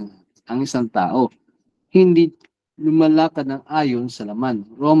ng Diyos ang isang tao. Hindi lumalakad ng ayon sa laman.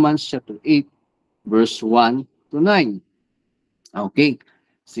 Romans chapter 8 verse 1 to 9. Okay.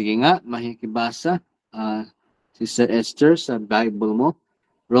 Sige nga, makikibasa. Sister Esther sa Bible mo.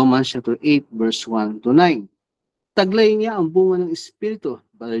 Romans chapter 8 verse 1 to 9. Taglay niya ang bunga ng Espiritu,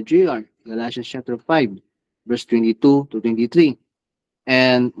 Brother JR, Galatians chapter 5 verse 22 to 23.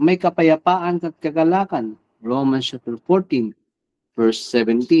 And may kapayapaan at kagalakan, Romans chapter 14 verse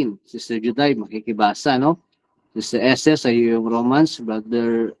 17. Sister Juday, makikibasa, no? Sister Esther sa yung Romans,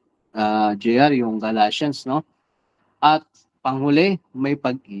 Brother JR, yung Galatians, no? At panghuli, may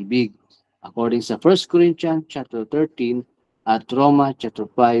pag-ibig. According sa 1 Corinthians chapter 13 at Roma chapter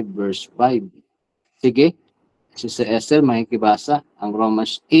 5 verse 5. Sige, Sister Esther, makikibasa ang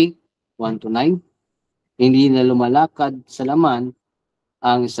Romans 8, 1 to 9. Hindi na lumalakad sa laman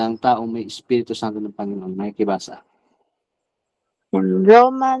ang isang taong may Espiritu Santo ng Panginoon. Makikibasa.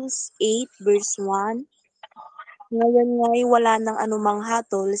 Romans 8 verse 1. Ngayon nga'y wala nang anumang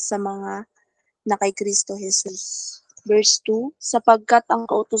hatol sa mga na kay Kristo Jesus. Verse 2, sapagkat ang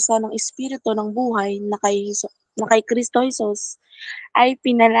kautusan ng Espiritu ng buhay na kay Kristo Jesus ay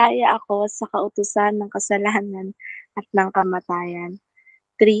pinalaya ako sa kautusan ng kasalanan at ng kamatayan.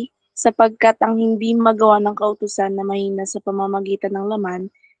 3, sapagkat ang hindi magawa ng kautusan na mahina sa pamamagitan ng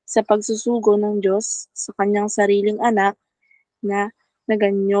laman sa pagsusugo ng Diyos sa kanyang sariling anak na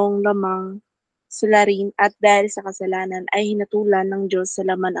ganyong lamang sularin at dahil sa kasalanan ay hinatulan ng Diyos sa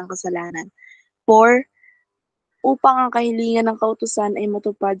laman ang kasalanan. 4, upang ang kahilingan ng kautusan ay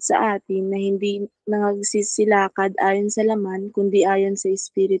matupad sa atin na hindi nangagsisilakad ayon sa laman, kundi ayon sa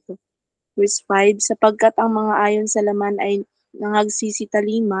Espiritu. Verse 5, sapagkat ang mga ayon sa laman ay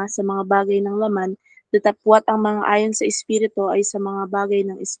nangagsisitalima sa mga bagay ng laman, datapwat ang mga ayon sa Espiritu ay sa mga bagay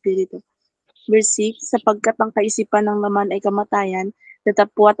ng Espiritu. Verse 6, sapagkat ang kaisipan ng laman ay kamatayan,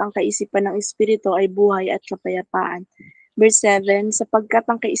 datapwat ang kaisipan ng Espiritu ay buhay at kapayapaan. Verse 7, sapagkat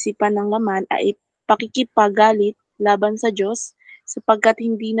ang kaisipan ng laman ay pakikipagalit laban sa Diyos, sapagkat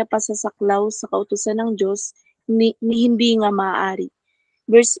hindi na pasasaklaw sa kautusan ng Diyos, hindi nga maaari.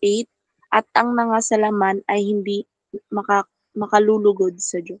 Verse 8, at ang nangasalaman ay hindi makalulugod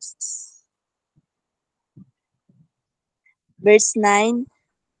sa Diyos. Verse 9,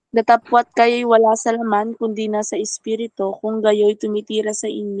 datapwat kayo'y wala sa laman, kundi nasa Espiritu, kung gayo'y tumitira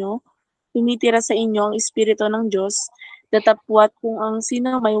sa inyo ang Espiritu ng Diyos, datapwat kung ang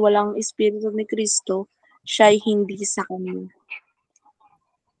sino may walang Espiritu ni Kristo, siya'y hindi sa kanya.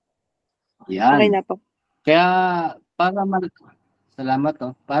 Yan. Okay na po. Kaya, salamat,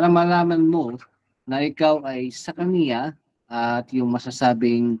 no? Para malaman mo na ikaw ay sa Kanya at yung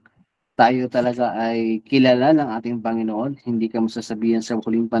masasabing tayo talaga ay kilala ng ating Panginoon, hindi ka masasabihan sa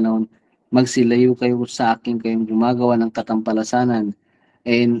huling panahon magsilayo kayo sa akin kayong gumagawa ng katampalasanan.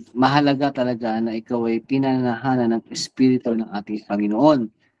 And mahalaga talaga na ikaw ay pinananahanan ng Espiritu ng ating Panginoon.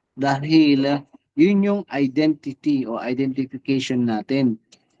 Dahil yun yung identity o identification natin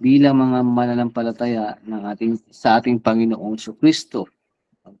bilang mga mananampalataya sa ating Panginoong Kristo.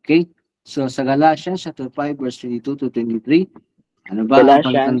 Okay? So sa Galatians chapter 5 verse 22 to 23, ano ba ang Galatians.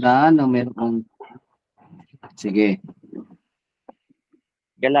 pagtandaan ng merong... Sige.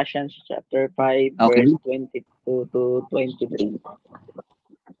 Galatians chapter 5 Okay. verse 22 to 23.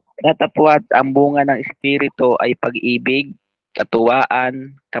 Datapwat ang bunga ng Espiritu ay pag-ibig,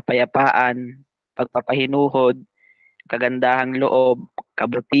 katuwaan, kapayapaan, pagpapahinuhod, kagandahang loob,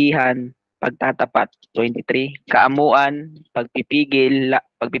 kabutihan, pagtatapat. 23. Kaamuan,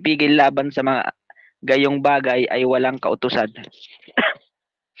 pagpipigil laban sa mga gayong bagay ay walang kautusan.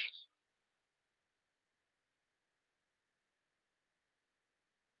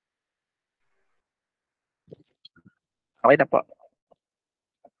 Okay na po.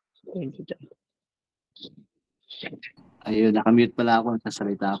 Ayun, nakamute pala ako,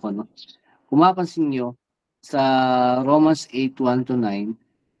 nagsasalita ako, no? Kung mapapansin nyo, sa Romans 8, 1 to 9,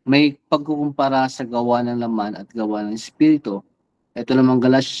 may pagkukumpara sa gawa ng laman at gawa ng Espiritu. Ito naman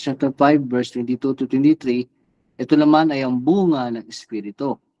Galatians chapter 5, verse 22 to 23, ito naman ay ang bunga ng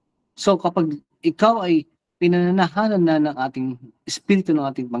Espiritu. So kapag ikaw ay pinananahanan na ng ating Espiritu ng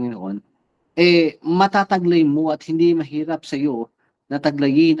ating Panginoon, matataglay mo at hindi mahirap sa iyo na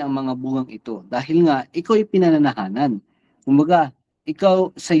taglayin ang mga bungang ito. Dahil nga, ikaw ay pinananahanan. Kumbaga,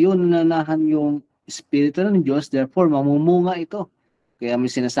 ikaw sa iyo nananahan yung Espiritu ng Diyos, therefore, mamumunga ito. Kaya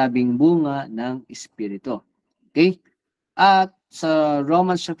may sinasabing bunga ng Espiritu. Okay? At sa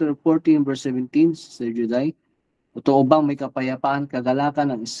Romans chapter 14, verse 17, Sir Juday, totoo bang may kapayapaan,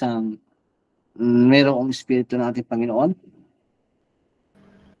 kagalakan ng isang mayroong Espiritu ng ating Panginoon?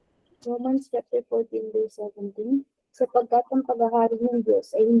 Romans chapter 14 verse 17. Sapagkat ang paghahari ng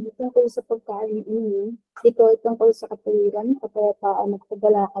Diyos ay hindi tungkol sa pagkain inumin, ito ay tungkol sa katuwiran, kapayapaan at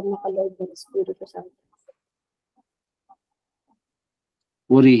kagalakan na kaloob ng Espiritu Santo.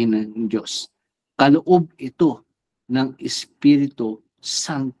 Purihin ng Diyos. Kaloob ito ng Espiritu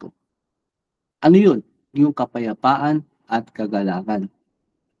Santo. Ano yun? Yung kapayapaan at kagalakan.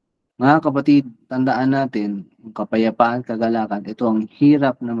 Mga kapatid, tandaan natin, yung kapayapaan, kagalakan, ito ang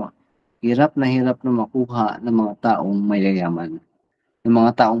hirap na makuha ng mga taong mayayaman. Ng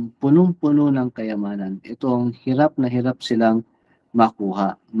mga taong punong-puno ng kayamanan. Ito ang hirap na hirap silang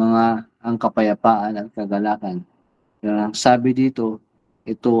makuha. Ang kapayapaan at kagalakan. Ang sabi dito,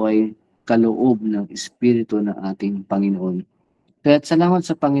 ito ay kaloob ng Espiritu ng ating Panginoon. Kaya salamat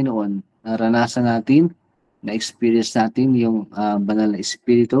sa Panginoon, naranasan natin, na-experience natin yung banal na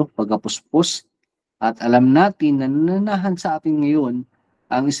Espiritu, pagkapuspos, at alam natin na nananahan sa atin ngayon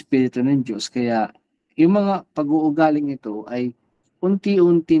ang Espiritu ng Diyos. Kaya yung mga pag-uugaling ito ay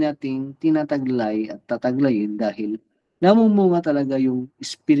unti-unti nating tinataglay at tataglayin dahil namumunga talaga yung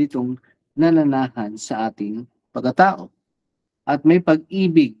Espiritong nananahan sa ating pagkatao. At may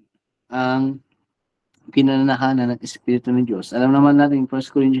pag-ibig ang pinananahanan ng Espiritu ng Diyos. Alam naman natin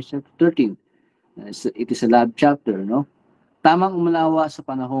 1 Corinthians 13, it is a love chapter, no? Tamang umalawa sa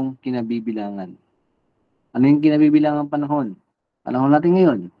panahong kinabibilangan. Ano yung kinabibilangan panahon? Panahon natin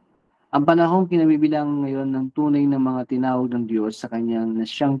ngayon. Ang panahong kinabibilangan ngayon ng tunay na mga tinawag ng Diyos sa kanyang na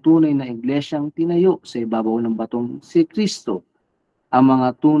siyang tunay na iglesyang tinayo sa ibabaw ng batong si Kristo. Ang mga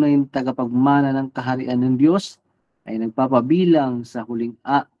tunay na tagapagmana ng kaharian ng Diyos ay nagpapabilang sa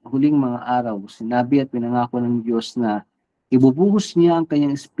huling mga araw. Sinabi at pinangako ng Diyos na ibubuhos niya ang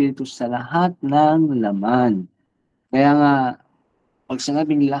kanyang Espiritu sa lahat ng laman. Kaya nga, pag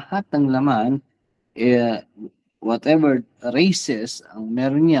sinabing lahat ng laman, whatever races ang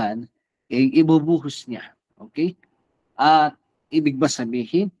meron yan, ibubuhos niya. Okay? At ibig ba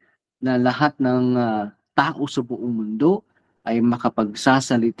sabihin na lahat ng tao sa buong mundo ay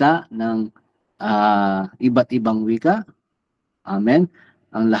makapagsasalita ng iba't ibang wika? Amen?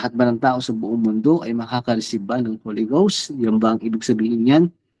 Ang lahat ba ng tao sa buong mundo ay makaka-receive ba ng Holy Ghost? Yan ba ang ibig sabihin niyan?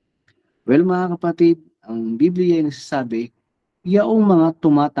 Well, mga kapatid, ang Biblia ay nagsasabi, yaong mga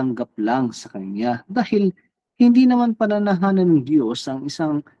tumatanggap lang sa Kanya. Dahil hindi naman pananahanan ng Diyos ang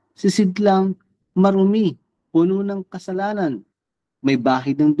isang sisidlang marumi, puno ng kasalanan, may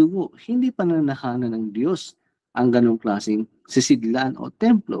bahid ng dugo. Hindi pananahanan ng Diyos ang ganong klaseng sisidlan o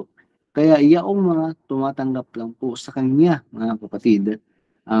templo. Kaya yaong mga tumatanggap lang po sa Kanya, mga kapatid,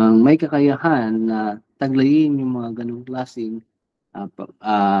 ang may kakayahan na taglayin yung mga ganong klaseng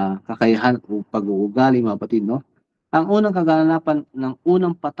kakayahan o pag-uugali, mga kapatid, no? Ang unang kaganapan ng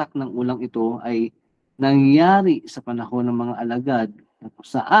unang patak ng ulang ito ay nangyari sa panahon ng mga alagad na kung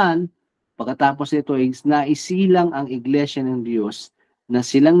saan Pagkatapos nito ay naisilang ang iglesia ng Diyos na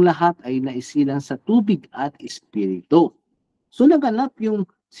silang lahat ay naisilang sa tubig at espiritu. So naganap yung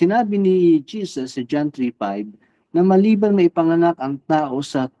sinabi ni Jesus sa John 3:5 na maliban may ipanganak ang tao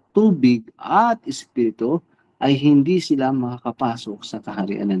sa tubig at espiritu ay hindi sila makakapasok sa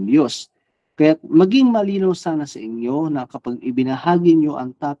kaharian ng Diyos. Kaya maging malinaw sana sa inyo na kapag ibinahagi nyo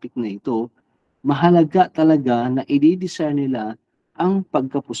ang topic na ito, mahalaga talaga na i-discern nila ang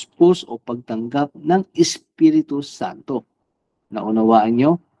pagkapuspos o pagtanggap ng Espiritu Santo. Naunawaan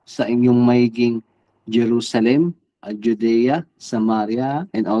nyo sa inyong maiging Jerusalem, Judea, Samaria,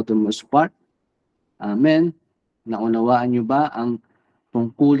 and outermost part. Amen. Naunawaan nyo ba ang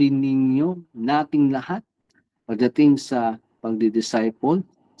tungkulin ninyo, nating lahat, pagdating sa pagdidisciple,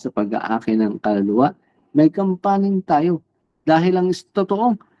 sa pag-aaki ng kaluluwa? May kampanin tayo. Dahil ang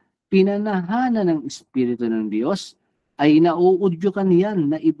totoong pinanahanan ng Espiritu ng Diyos ay nauudyukan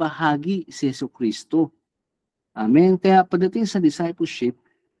yan na ibahagi si Jesucristo. Amen. Kaya pagdating sa discipleship,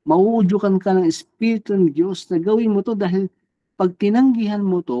 mauudyukan ka ng Espiritu ng Diyos na gawin mo to dahil pag tinanggihan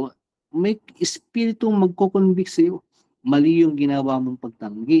mo to, may Espiritu magkukonvict sa iyo. Mali yung ginawa mong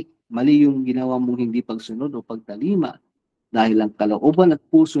pagtanggi, mali yung ginawa mong hindi pagsunod o pagtalima. Dahil ang kalooban at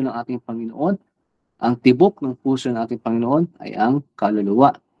puso ng ating Panginoon, ang tibok ng puso ng ating Panginoon ay ang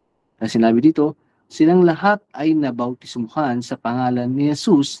kaluluwa. Kasi sinabi dito, silang lahat ay nabautismuhan sa pangalan ni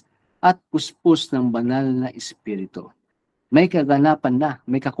Jesus at puspos ng banal na Espiritu. May kaganapan na,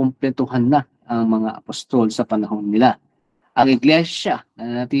 may kakumpletuhan na ang mga apostol sa panahon nila. Ang iglesia na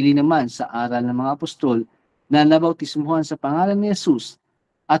nanatili naman sa aral ng mga apostol na nabautismuhan sa pangalan ni Jesus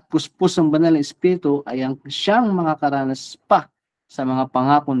at puspos ng banal na Espiritu ay ang siyang makakaranas pa sa mga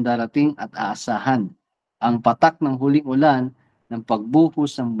pangakong darating at aasahan. Ang patak ng huling ulan ng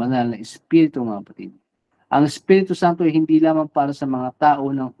pagbuhos ng banal na Espiritu, mga kapatid. Ang Espiritu Santo ay hindi lamang para sa mga tao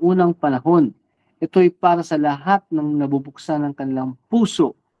ng unang panahon. Ito ay para sa lahat ng nabubuksan ng kanilang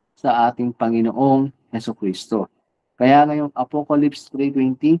puso sa ating Panginoong Jesucristo. Kaya ngayong Apocalypse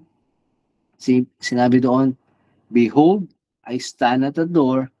 3:20, sinabi doon, "Behold, I stand at the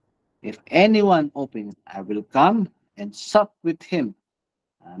door. If anyone opens, I will come and sup with him."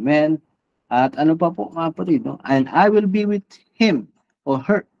 Amen. At ano pa po mga kapatid, no? "And I will be with him," or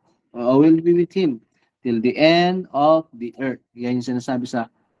her, or I will be with him till the end of the earth. Yan yung sinasabi sa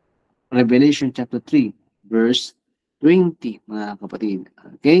Revelation chapter 3, verse 20, mga kapatid.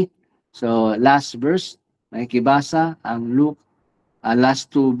 Okay? So, last verse, makikibasa ang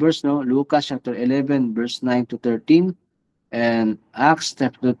last two verse, no? Lucas chapter 11, verse 9 to 13, and Acts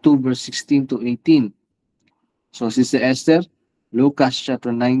chapter 2, verse 16 to 18. So, Sister Esther, Lucas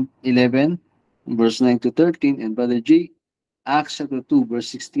chapter 11, verse 9 to 13, and Brother G, Acts chapter 2, verse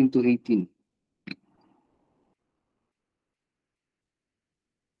 16 to 18.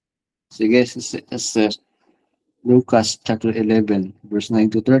 Sige, Sister Esther, Lucas chapter 11, verse 9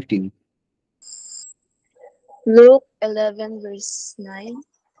 to 13. Luke 11 verse 9.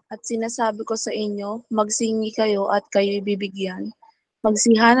 At sinasabi ko sa inyo, magsingi kayo at kayo'y bibigyan.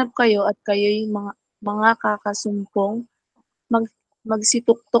 Magsihanap kayo at kayo'y mga kakasumpong.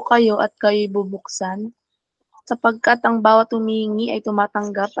 Magsituktok kayo at kayo'y bubuksan. Sapagkat ang bawat humihingi ay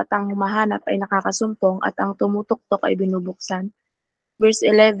tumatanggap at ang humahanap ay nakakasumpong at ang tumutuktok ay binubuksan. Verse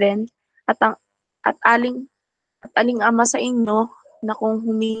 11, at aling ama sa inyo na kung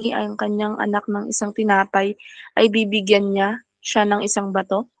humingi ang kanyang anak ng isang tinapay ay bibigyan niya siya ng isang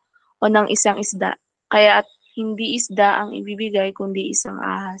bato o ng isang isda. Kaya at hindi isda ang ibibigay kundi isang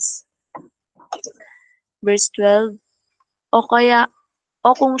ahas. Verse 12, o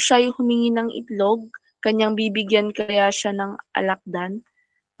kung siya'y humingi ng itlog, kanyang bibigyan kaya siya ng alakdan.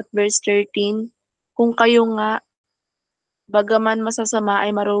 At verse 13, kung kayo nga bagaman masasama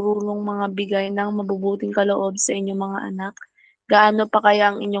ay marurunong mga bigay ng mabubuting kaloob sa inyong mga anak, gaano pa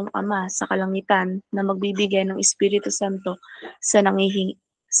kaya ang inyong Ama sa kalangitan na magbibigay ng Espiritu Santo sa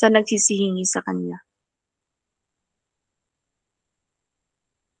nagsisihingi sa Kanya.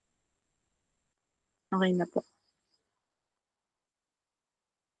 Okay na po.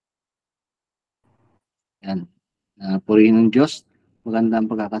 Yan. Purihin ng Diyos. Maganda ang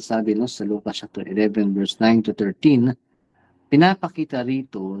pagkakasabi, no, sa Lucas chapter 11, verse 9 to 13. Pinapakita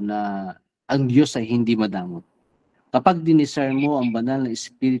rito na ang Diyos ay hindi madamot. Kapag diniscern mo ang banal na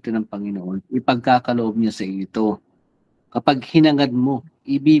Espiritu ng Panginoon, ipagkakaloob niya sa ito. Kapag hinangad mo,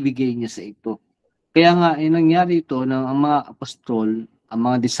 ibibigay niya sa ito. Kaya nga, nangyari ito ng ang mga apostol, ang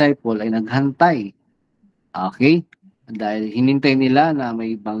mga disciple ay naghantay. Okay? Dahil hinintay nila na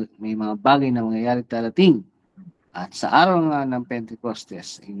may mga bagay na mangyayari darating. At sa araw nga ng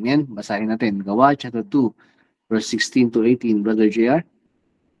Pentecostes, amen, basahin natin, Gawa chapter 2, verse 16 to 18, Brother JR.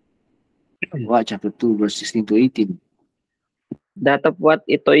 Hawa, chapter 2, verse 16 to 18. Datapwat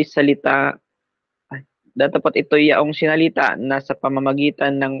ito'y yaong sinalita na sa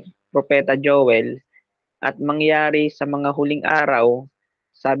pamamagitan ng propeta Joel at mangyari sa mga huling araw,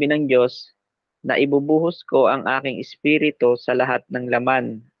 sabi ng Diyos, na ibubuhos ko ang aking espiritu sa lahat ng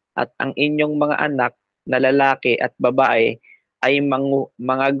laman at ang inyong mga anak na lalaki at babae ay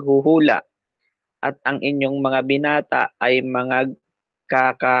mangaghuhula at ang inyong mga binata ay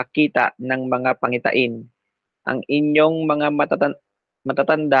kakakita ng mga pangitain. Ang inyong mga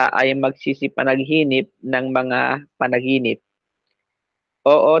matatanda ay magsisipanaghinip ng mga panaginip.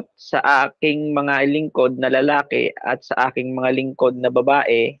 Oo, sa aking mga lingkod na lalaki at sa aking mga lingkod na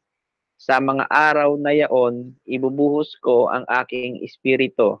babae, sa mga araw na yaon, ibubuhos ko ang aking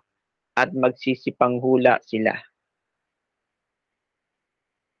espiritu at magsisipanghula sila.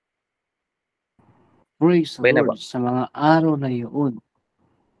 Praise the Okay na ba? Lord. Sa mga araw na iyon,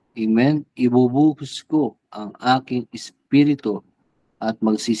 amen, ibubuhos ko ang aking espiritu at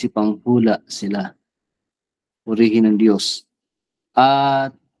magsisipanghula sila. Purihin ng Diyos.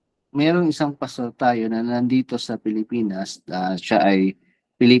 At mayroong isang pastor tayo na nandito sa Pilipinas, siya ay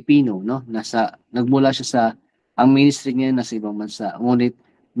Pilipino, no? Nagmula siya ang ministry niya nasa ibang bansa. Ngunit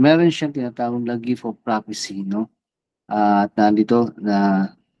meron siyang tinatawag na gift of prophecy, no? At nandito na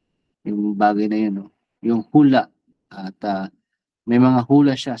yung bagay na yun, no? Yung hula. At may mga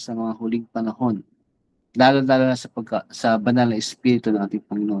hula siya sa mga huling panahon. Lalo-lalo na sa banal na espiritu ng ating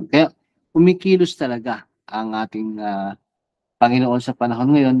Panginoon. Kaya kumikilos talaga ang ating Panginoon sa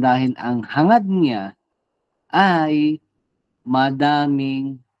panahon ngayon dahil ang hangad niya ay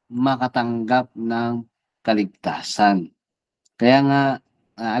madaming makatanggap ng kaligtasan. Kaya nga,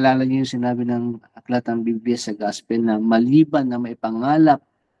 naalala niyo yung sinabi ng aklat ng Biblia sa Gospel na maliban na maipangalap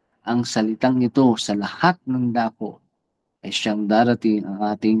ang salitang ito sa lahat ng dako, ay siyang darating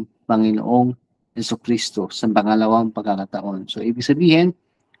ang ating Panginoong Jesucristo sa pangalawang pagkakataon. So, ibig sabihin,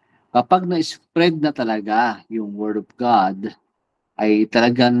 kapag na-spread na talaga yung Word of God, ay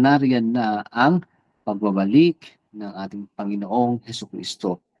talagang nariyan na ang pagbabalik ng ating Panginoong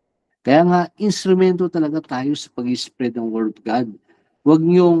Jesucristo. Kaya nga, instrumento talaga tayo sa pag-spread ng Word of God. Huwag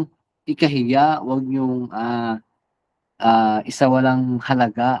niyong ikahiya, huwag niyong isawalang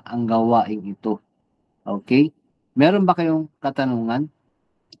halaga ang gawaing ito. Okay? Meron ba kayong katanungan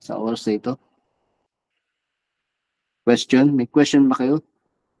sa oras na ito? Question? May question ba kayo?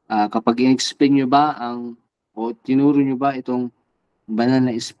 Kapag in-explain nyo ba o tinuro nyo ba itong banal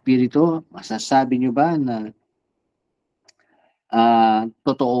na espiritu, masasabi nyo ba na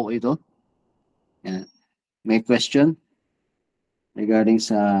totoo ito? Yan. May question regarding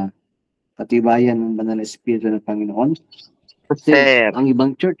sa katibayan ng banal na espiritu ng Panginoon? Kasi Sir, ang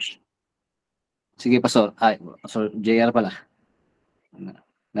ibang church, sige Pastor, Pastor JR pala.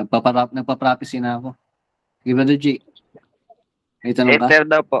 Nagpa-prophecy na ako. Sige Brother G, may tanong ka? Esther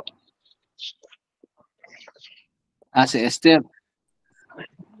daw po. Si Esther.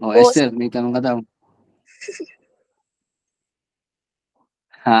 Po, Esther, may tanong ka daw.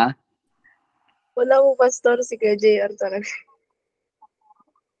 Ha? wala po, Pastor, si Kuya JR talaga.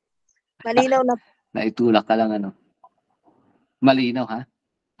 Malinaw na. Naitulak ka lang ano. Malinaw ha?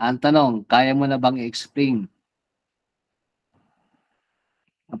 Ang tanong, kaya mo na bang i-explain?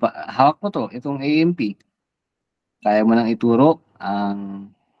 Hawak mo to, itong AMP. Kaya mo nang ituro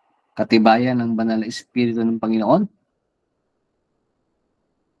ang katibayan ng banal na espiritu ng Panginoon?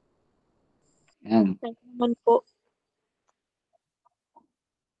 Yan. Naman po,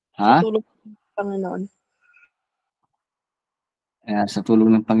 Ha? sa tulong ng Panginoon. Sa tulong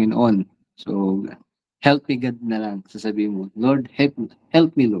ng Panginoon. So, help me God na lang, sasabihin mo. Lord, help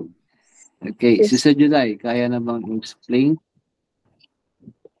me Lord. Okay, Yes. Sister July, kaya na bang explain?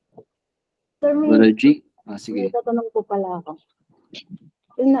 Sir, Brother G? may Sige. tatanong po pala ako.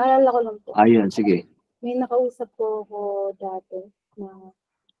 Yung naalala ko lang po. Ayun, sige. May nakausap po ako dati na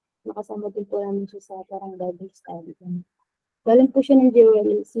nakasama din po namin siya sa parang Bible study. Galing po siya ng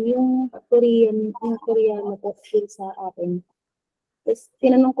JLC, yung Korean po siya sa akin. Tapos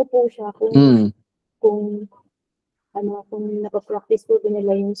tinanong ko po siya kung napapractice po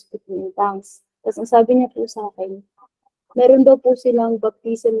nila yung speaking in tongues. Tapos ang sabi niya po sa akin, meron daw po silang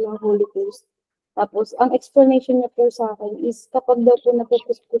baptism ng Holy Ghost. Tapos ang explanation niya po sa akin is kapag daw po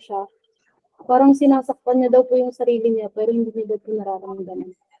napupus po siya, parang sinasaktan niya daw po yung sarili niya pero hindi niya daw po nararamdaman.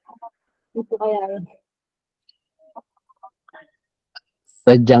 Hindi po kaya yun.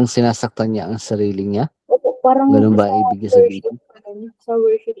 Sadyang sinasaktan niya ang sarili niya? Opo, parang Ganun ba ibig sabihin? Sa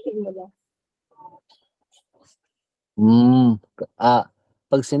worship nila.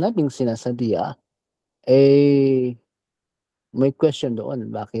 Pag sinabing sinasadya, eh, may question doon,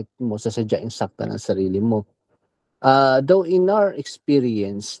 bakit mo sasadyaing saktan ang sarili mo? Though in our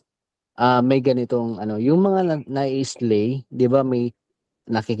experience, may ganitong ano, yung mga nai-slay, 'di ba may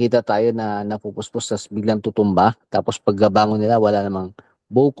nakikita tayo na napupuspos tas biglang tutumba, tapos pagkabangon nila wala namang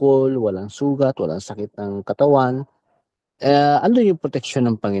bukol, walang sugat, walang sakit ng katawan. Andun yung proteksyon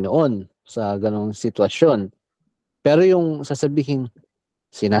ng Panginoon sa gano'ng sitwasyon. Pero yung sasabihin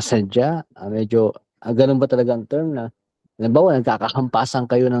sinasadya, medyo gano'n ba talaga ang term na halimbawa nagkakahampasan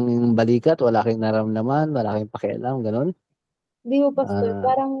kayo ng balikat, wala kayong nararamdaman, wala kayong pakialam, gano'n? Hindi po, Pastor. Ah,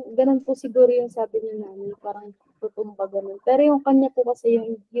 Parang ganun po siguro yung sabi niya namin. Parang tutumba ganun. Pero yung kanya po kasi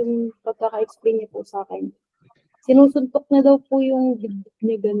yung pagkaka-explain niya po sa akin. Sinusuntok na daw po yung dibdib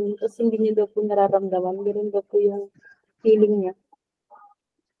niya ganun. Tapos hindi niya daw po nararamdaman. Ganun daw po yung feeling niya.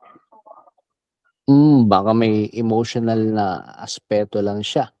 baka may emotional na aspeto lang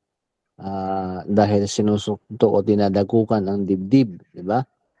siya. Dahil sinusuntok o dinadagukan ang dibdib, 'di ba?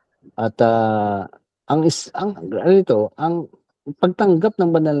 At ang pagtanggap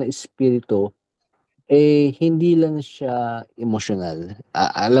ng banal na espiritu hindi lang siya emosyonal.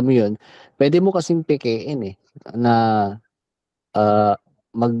 Alam mo 'yun, pwede mo kasing pekein na ah,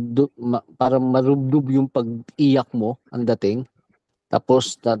 parang marubdob yung pag-iyak mo ang dating,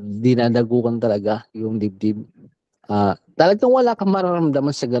 tapos dinadagukan talaga yung dibdib. Talagang wala kang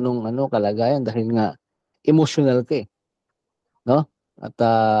mararamdaman sa ganung ano kalagayan dahil nga emotional ka, 'no? At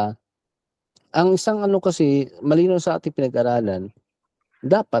ang isang ano kasi malinaw sa ating pinag-aralan,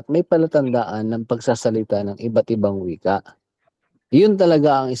 dapat may palatandaan ng pagsasalita ng iba't ibang wika. Yun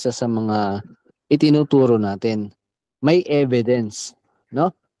talaga ang isa sa mga itinuturo natin. May evidence,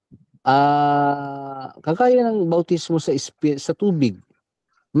 'no? Kagaya ng bautismo sa tubig,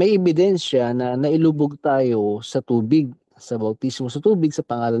 may ebidensya na nailubog tayo sa tubig, sa bautismo sa tubig sa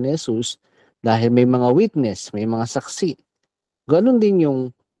pangalan ni Jesus dahil may mga witness, may mga saksi. Gano'n din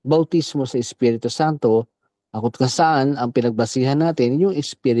yung bautismo sa Espiritu Santo, kung saan ang pinagbasihan natin yung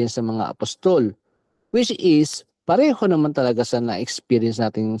experience ng mga apostol, which is pareho naman talaga sa na-experience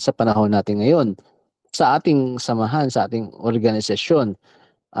natin sa panahon natin ngayon. Sa ating samahan, sa ating organisasyon,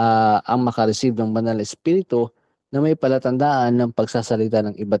 ang maka-receive ng Banal na Espiritu na may palatandaan ng pagsasalita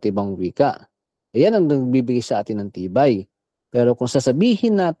ng iba't ibang wika. Ayan ang nagbibigay sa atin ng tibay. Pero kung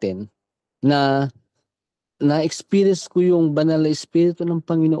sasabihin natin na na-experience ko yung Banal na Espiritu ng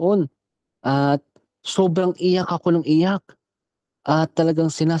Panginoon at sobrang iyak ako ng iyak at talagang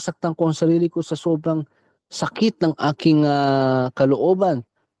sinasaktan ko ang sarili ko sa sobrang sakit ng aking kalooban,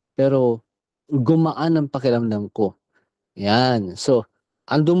 pero gumaan ang pakiramdam ko. Yan. So,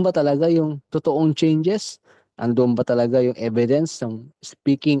 andun ba talaga yung totoong changes? Andun ba talaga yung evidence ng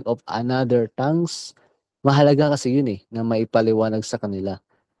speaking of another tongues? Mahalaga kasi yun na maipaliwanag sa kanila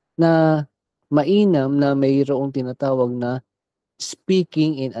na mainam na mayroong tinatawag na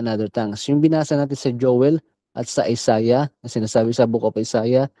speaking in another tongues. Yung binasa natin sa Joel at sa Isaiah, na sinasabi sa Book of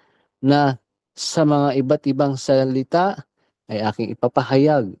Isaiah, na sa mga iba't ibang salita ay aking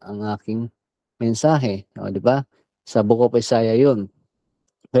ipapahayag ang aking mensahe. O, di ba? Sa Book of Isaiah yun.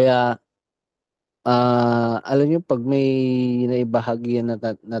 Kaya, alam niyo, pag may naibahagian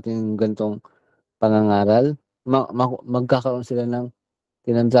natin ganitong pangangaral, magkakaroon sila ng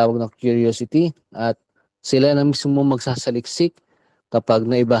tinatawag na curiosity at sila na mismo magsasaliksik kapag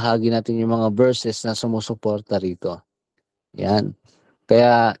naibahagi natin yung mga verses na sumusuporta rito. Yan.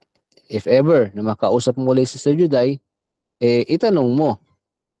 Kaya if ever na makausap mo ulit si Sir Juday, itanong mo,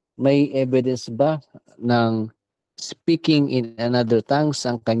 may evidence ba ng speaking in another tongues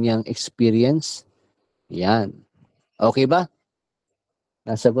ang kanyang experience? Yan. Okay ba?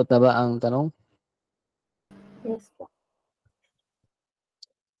 Nasagot na ba ang tanong? Yes po.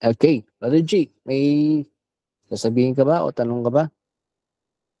 Okay. Brother G, may sasabihin ka ba o tanong ka ba?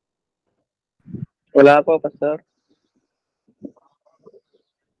 Wala po, Pastor.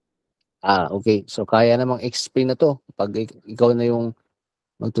 Okay. So, kaya namang explain na to pag ikaw na yung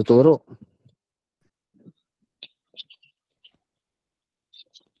magtuturo.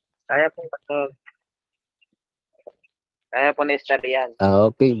 Kaya po, Pastor. Kaya po ni Esther yan.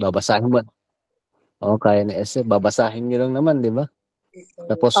 Okay. Babasahin mo. Kaya na SF. Babasahin nyo lang naman, di ba?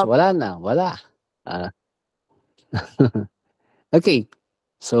 Tapos, wala na. Wala. Okay.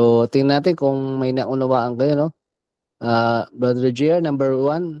 So, tingnan natin kung may naunawaan kayo, no? Brother JR, number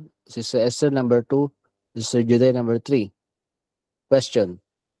 1. Sister Esther, number 2. Sister Juday, number 3. Question.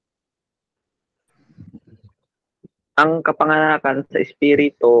 Ang kapanganakan sa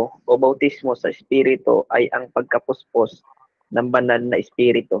Espiritu o bautismo sa Espiritu ay ang pagkapuspos ng banal na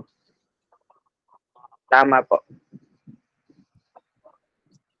Espiritu. Tama po.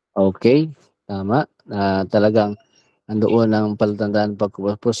 Okay. Tama. Talagang Andoon ang palatandaan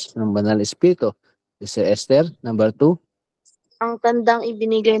pagkapos ng banal na espiritu. Si Esther, number 2. Ang tandang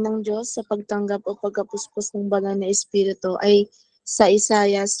ibinigay ng Diyos sa pagtanggap o pagkapuspos ng banal na espiritu ay sa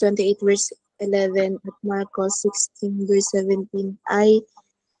Isaiah 28 verse 11 at Marcos 16 verse 17 ay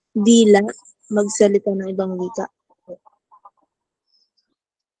dila magsalita ng ibang wika.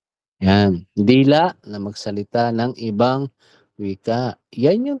 Yan. Dila na magsalita ng ibang wika.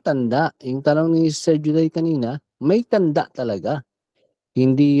 Yan yung tanda. Yung tanong ni Sir Juday kanina, may tanda talaga.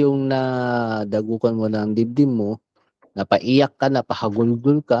 Hindi yung nadagukan mo ng dibdib mo, napaiyak ka,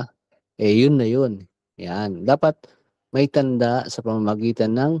 napahagulgul ka, yun na yun. Yan. Dapat may tanda sa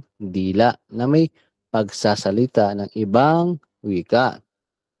pamamagitan ng dila na may pagsasalita ng ibang wika.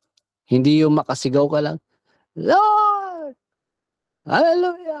 Hindi yung makasigaw ka lang, Lord!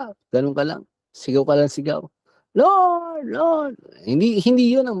 Hallelujah! Ganun ka lang. Sigaw ka lang sigaw. Lord! Lord!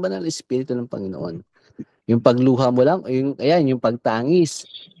 Hindi yun ang banal na espiritu ng Panginoon. Yung pagluha mo lang, yung pagtangis.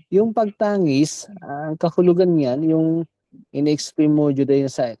 Yung pagtangis, ang kahulugan niyan, yung in-explain mo Juday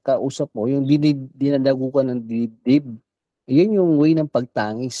sa kausap mo, yung dinadagukan ng dibdib. Yun yung way ng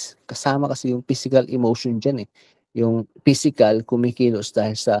pagtangis. Kasama kasi yung physical emotion dyan eh. Yung physical, kumikilos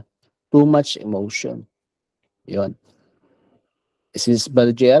dahil sa too much emotion. Yun. Sis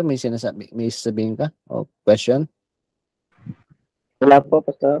Brother JR, may sasabihin ka? O question? Wala po,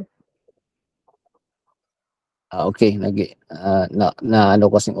 Pastor. Okay, ano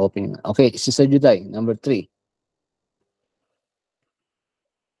kasing opening. Okay, Sister Juday, number 3.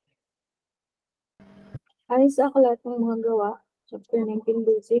 Ayon sa aklat ng mga gawa, chapter 19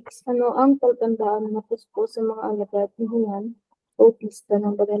 verse 6, ano ang palatandaan na puspo sa mga alagad ni Juan, Bautista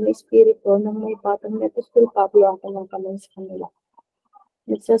ng banal na espiritu nang may patang ni Apostol Pablo ang kanyang kamay sa kanila.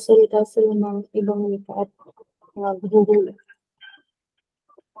 Nagsasalita sila ng ibang wika at gugulat.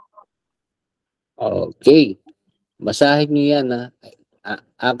 Okay. Basahin niyo yan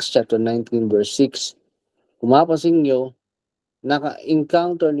Acts chapter 19 verse 6. Kung mapapansin niyo,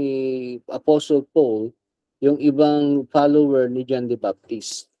 naka-encounter ni Apostle Paul yung ibang follower ni John the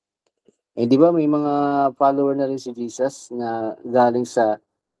Baptist. Di ba may mga follower na rin si Jesus na galing sa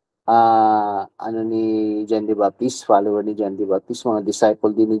ni John the Baptist, follower ni John the Baptist, mga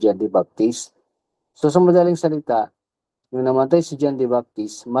disciple din ni John the Baptist. So sa madaling salita, nung namatay si John the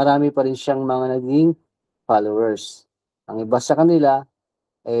Baptist, marami pa rin siyang mga naging followers. Ang iba sa kanila,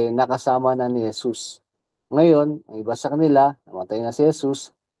 nakasama na ni Jesus. Ngayon, ang iba sa kanila, namatay na si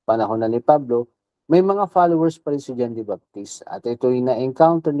Jesus, panahon na ni Pablo, may mga followers pa rin si John the Baptist. At ito yung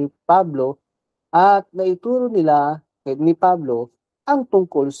na-encounter ni Pablo at naituro nila ni Pablo ang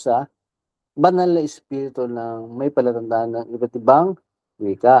tungkol sa banal na espiritu ng may palatandaan ng iba't ibang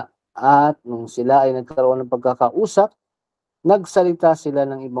wika. At nung sila ay nagkaroon ng pagkakausap, nagsalita sila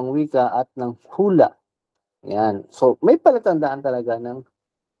ng ibang wika at ng hula. Yan. So, may palatandaan talaga ng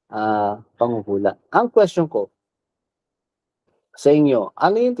panghuhula. Ang question ko sa inyo,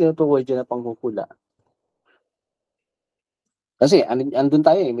 ano yung tinutukoy dyan na panghuhula? Kasi andun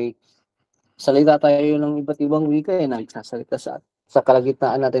tayo may salita tayo ng iba't ibang wika nagsasalita sa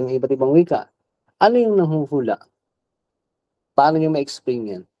kalagitnaan natin ng iba't ibang wika. Ano yung nanghuhula? Paano nyo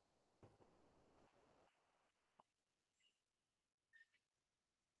ma-explain yan?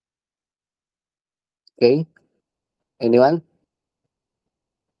 Okay? Anyone?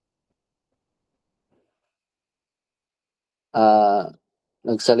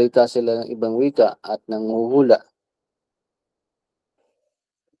 Nagsalita sila ng ibang wika at nanghuhula.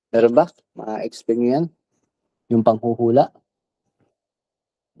 Meron ba? Ma-explain nyo yan? Yung panghuhula?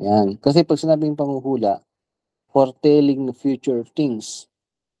 Yan. Kasi pag sinabing panghuhula, foretelling the future things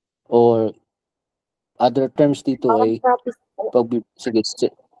or other terms dito ay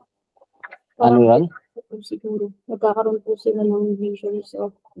sige. Ano yan? Siguro, magkakaroon po sila ng visions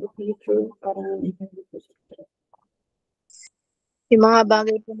of the future para Yung mga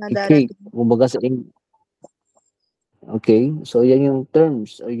bagay po na Okay. darating. Kumbaga okay. So, yan yung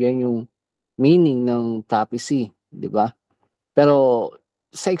terms o yan yung meaning ng prophecy. Di ba? Pero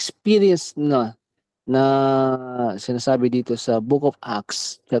sa experience na sinasabi dito sa Book of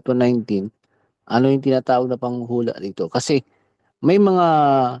Acts, chapter 19, ano yung tinatawag na panghuhula dito? Kasi may mga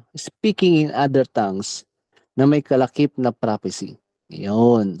speaking in other tongues na may kalakip na prophecy.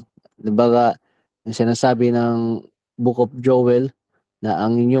 Yun. Diba yung sinasabi ng Book of Joel na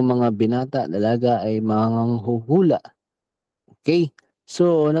ang inyong mga binata, dalaga ay manghuhula. Okay?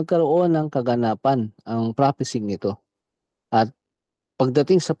 So, nagkaroon ng kaganapan ang prophecy nito. At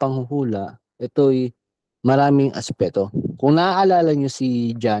pagdating sa panghuhula, ito'y maraming aspeto. Kung naaalala nyo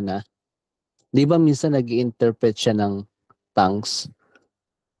si Jana, di ba minsan nag-i-interpret siya ng tongues?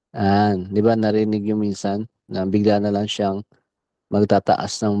 Di ba narinig nyo minsan na bigla na lang siyang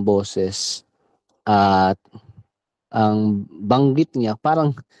magtataas ng boses at ang banggit niya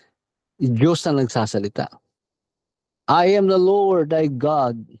parang Diyos na nagsasalita. I am the Lord thy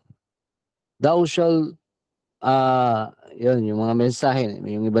God. Thou shall yun yung mga mensahe,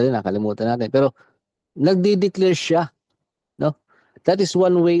 yung iba din nakalimutan natin. Pero nagde-declare siya, no? That is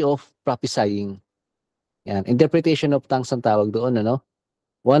one way of prophesying. Yan, interpretation of tongues ang tawag doon, ano?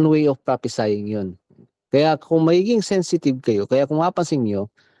 One way of prophesying yun. Kaya kung magiging sensitive kayo, kaya kung mapansin nyo,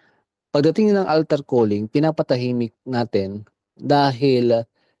 pagdating ng altar calling, pinapatahimik natin dahil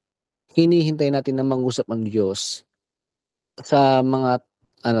hinihintay natin na mangusap ang Diyos sa mga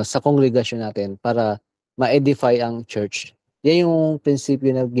sa kongregasyon natin para ma-edify ang church. Yan yung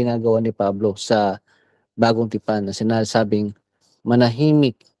prinsipyo na ginagawa ni Pablo sa Bagong Tipan na sinasabing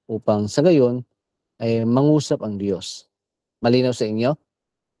manahimik upang sa gayon ay mangusap ang Diyos. Malinaw sa inyo?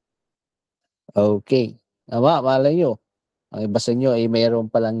 Okay. Malay nyo, ang iba sa inyo ay mayroon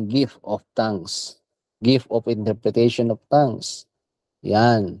palang gift of tongues. Gift of interpretation of tongues.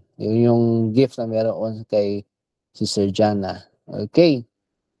 Yan. Yun yung gift na meron kay Sister Jana. Okay.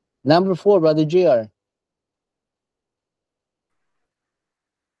 Number 4, Brother JR.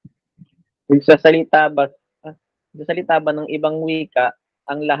 Nagsasalita ba ng ibang wika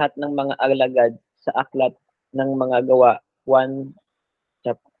ang lahat ng mga alagad sa aklat ng mga gawa 1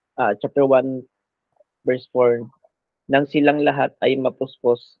 chapter 1 verse 4 nang silang lahat ay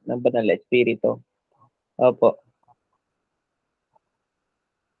mapuspos ng banal na espiritu? Opo.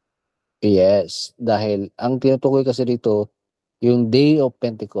 Yes, dahil ang tinutukoy kasi dito, yung Day of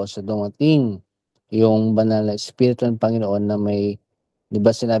Pentecost na dumating, yung banal na Espiritu ng Panginoon na may, di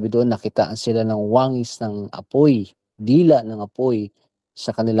ba sinabi doon, nakitaan sila ng wangis ng apoy, dila ng apoy sa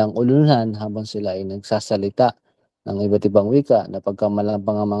kanilang ulunan habang sila ay nagsasalita ng iba't ibang wika na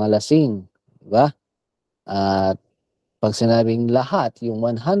pagkamalabang ang mga lasing. Di ba? At pag sinabing lahat, yung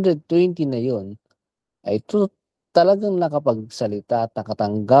 120 na yun, ay talagang nakapagsalita at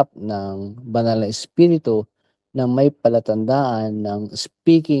nakatanggap ng banal na espiritu na may palatandaan ng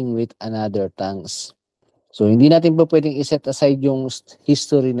speaking with another tongues. So, hindi natin pa pwedeng iset aside yung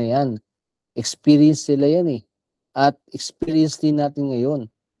history na yan. Experience nila yan eh. At experience din natin ngayon.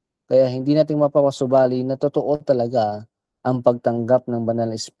 Kaya hindi natin mapapasubali na totoo talaga ang pagtanggap ng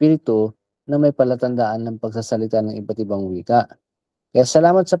banal na espiritu na may palatandaan ng pagsasalita ng iba't ibang wika. Kaya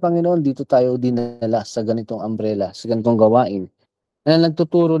salamat sa Panginoon, dito tayo dinala sa ganitong umbrella, sa ganitong gawain, na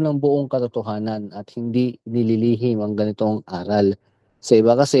nagtuturo ng buong katotohanan at hindi nililihim ang ganitong aral. Sa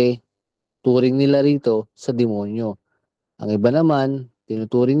iba kasi, turing nila rito sa demonyo. Ang iba naman,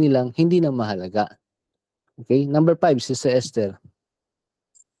 tinuturing nilang hindi na mahalaga. Okay? Number 5, Sister Esther.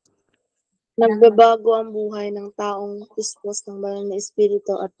 Nagbabago ang buhay ng taong puspos ng banal na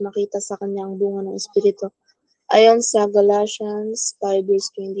espiritu at makita sa kanya ang bunga ng espiritu. Ayon sa Galatians 5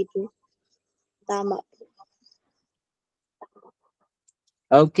 verse 22. Tama.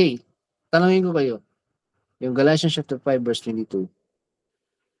 Okay. Tanungin ko kayo. Yung Galatians chapter 5 verse 22.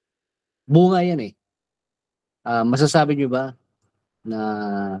 Bunga yan eh. Masasabi nyo ba na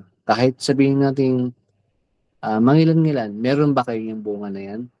kahit sabihin natin mangilan-ngilan, meron ba kayo yung bunga na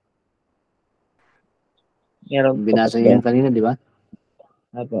yan? Meron po. Binasa niyo yan kanina, di ba?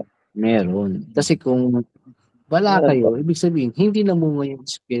 Opo. Meron. Kasi kung wala Meron kayo, po. ibig sabihin, hindi namunga yung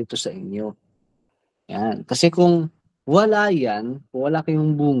Espiritu sa inyo. Yan. Kasi kung wala yan, kung wala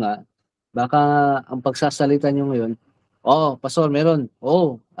kayong bunga, baka ang pagsasalita nyo ngayon, Pastor, meron.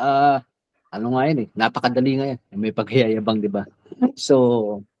 Ano nga yan eh, napakadali nga yan. May paghiyayabang, di ba?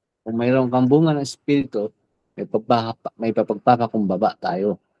 So, kung mayroon kang bunga ng Espiritu, may papagpakakumbaba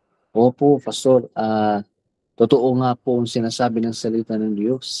tayo. Opo, Pastor, totoo nga po ang sinasabi ng salita ng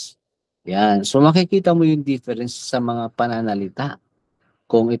Diyos. Yan. So makikita mo yung difference sa mga pananalita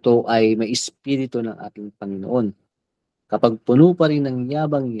kung ito ay may espiritu ng ating Panginoon. Kapag puno pa rin ng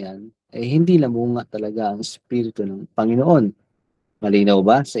yabang yan, ay hindi namunga talaga ang espiritu ng Panginoon. Malinaw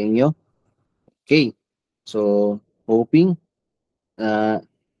ba sa inyo? Okay. So, hoping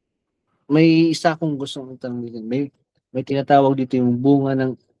may isa akong gustong itanong dito. May tinatawag dito yung bunga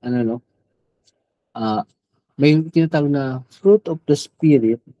ng may tinatawag na fruit of the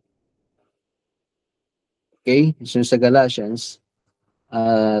Spirit. Okay? So sa Galatians,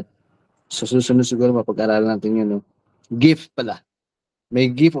 sa susunod siguro mapag-aralan natin yun, no? Gift pala.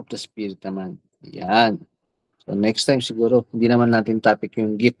 May gift of the Spirit naman. Yan. So next time siguro, hindi naman natin topic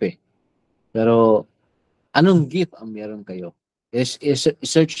yung gift eh. Pero, anong gift ang meron kayo?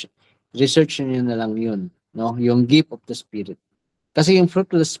 Research nyo na lang yun. No? Yung gift of the Spirit. Kasi yung fruit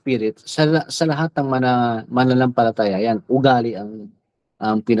of the Spirit, sa lahat ng mananampalataya, yan, ugali ang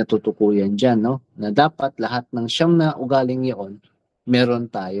ang pinatutukuyan diyan, no? Na dapat lahat ng siyam na ugaling 'yon meron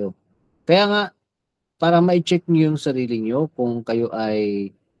tayo. Kaya nga para ma-check niyo yung sarili niyo kung kayo ay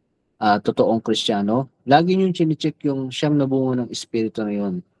totoong Kristiyano, lagi niyong chine-check yung siyam na bunga ng Espiritu na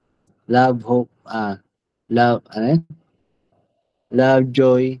 'yon. Love, hope, love,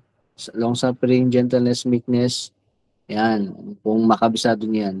 joy, long-suffering, gentleness, meekness. Yan, kung makabisado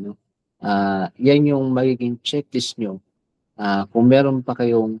niyan, no? Yan yung magiging checklist nyo. Kung meron pa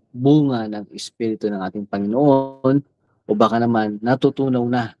kayong bunga ng Espiritu ng ating Panginoon, o baka naman natutunaw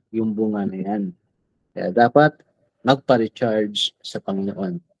na yung bunga na yan. Kaya dapat magpa-recharge sa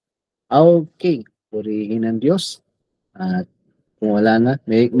Panginoon. Okay, purihin ng Diyos. At kung wala na,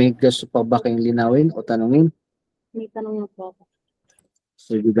 may gusto pa ba kayong linawin o tanungin? May tanong na po ako.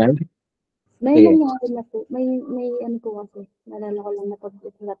 So, you guys? May Sige. nangyari na po, may ano po kasi, naalala ko lang na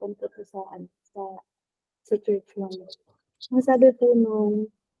pag-usapan po po sa church namin. Ang sabi po nung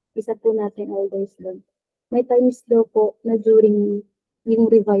isa po natin elders doon, may times daw po na during yung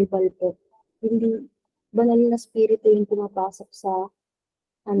revival po, hindi banal na spirito yung pumapasok sa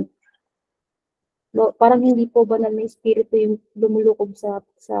ano, parang hindi po banal na espiritu yung lumulukob sa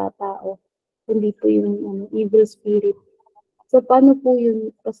tao, hindi po yung evil spirit. So, paano po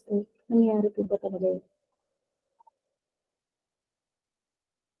yun, Pastor? Nangyari po ba talaga yun?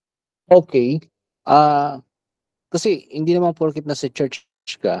 Okay. Kasi hindi naman porket nasa church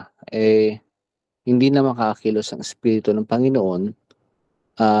ka, hindi na makakilos ang Espiritu ng Panginoon.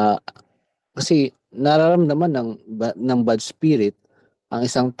 Kasi nararamdaman ng bad spirit ang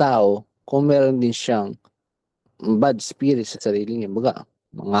isang tao kung meron din siyang bad spirit sa sarili niya. Baga,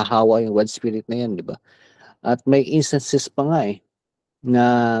 mangahawa yung bad spirit na yan, di ba? At may instances pa nga na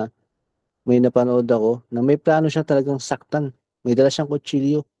may napanood ako na may plano siya talagang saktan. May dala siyang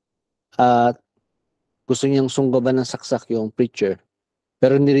kutsilyo at gusto niyang sunggaban ng saksak yung preacher.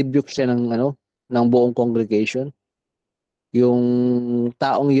 Pero nirebuke siya ng buong congregation. Yung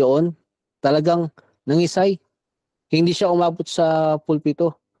taong yun, talagang nangisay. Hindi siya umabot sa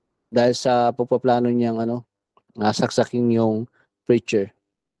pulpito dahil sa pagpaplano niyang saksakin yung preacher.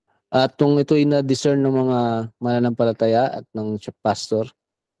 At kung ito ay na-discern ng mga mananampalataya at ng pastor,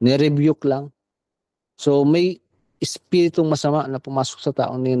 nirebuke lang. So may espiritong masama na pumasok sa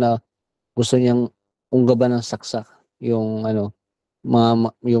taong niya na gusto niyang unggaban ng saksak yung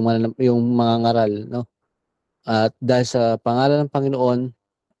yung mga ngaral, no? At dahil sa pangalan ng Panginoon,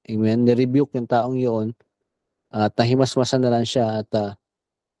 amen, ni-rebuke yung taong yun at nahimasmasan na lang siya at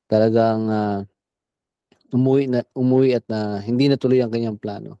talagang umuwi at hindi natuloy ang kanyang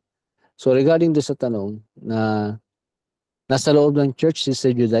plano. So regarding do sa tanong na nasa loob ng church si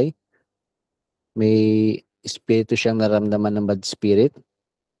Sir Juday, may espiritu siyang naramdaman ng bad spirit.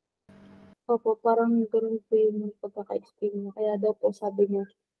 Opo, parang ganun po yung pagkaka-explain niya. Kaya daw po sabi niya,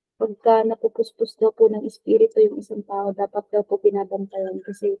 pagka napupuspos daw po ng espiritu yung isang tao, dapat daw po binabantayan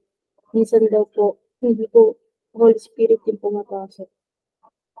kasi minsan daw po, hindi po Holy Spirit yung pumapasok.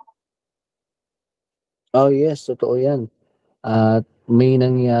 Oh yes, totoo yan. At may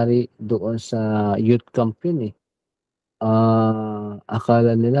nangyari doon sa youth camp yun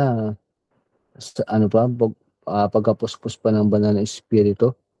akala nila sa pagkapuspos pa ng banal na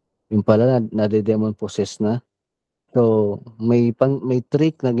espiritu, yung pala nade-demon possess na. So may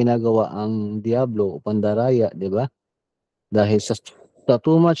trick na ginagawa ang diablo o pandaraya, di ba? Dahil sa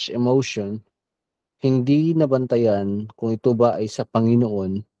too much emotion, hindi nabantayan kung ito ba ay sa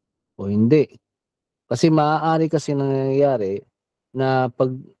Panginoon o hindi. Kasi maaari kasi nangyayari na pag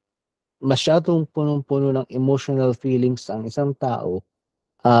masyadong punong-puno ng emotional feelings ang isang tao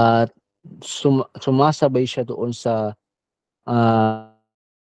at sumasabay siya doon sa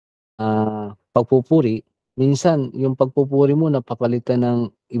pagpupuri, minsan yung pagpupuri mo napapalitan ng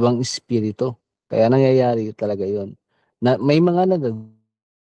ibang espiritu. Kaya nangyayari talaga yon. Na may mga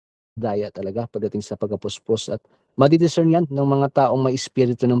nadadaya talaga pagdating sa pagkapuspos at madidiscern yan ng mga taong may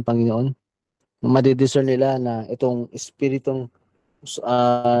espiritu ng Panginoon. Madidiscern nila na itong espiritong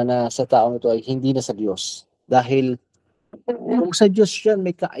na sa taong ito ay hindi na sa Diyos. Dahil kung sa Diyos yan,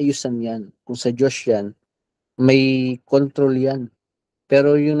 may kaayusan yan. Kung sa Diyos yan, may control yan.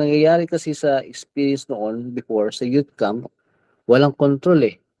 Pero yung nangyayari kasi sa experience noon before sa youth camp, walang control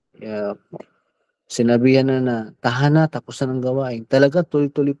sinabihan na tahan na, tapos na ng gawain. Talaga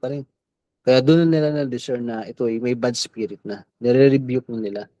tuloy-tuloy pa rin. Kaya doon na nila na-discern na ito ay may bad spirit na. Nire-rebuke na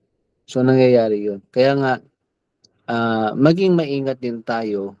nila. So nangyayari yun. Kaya nga, maging maingat din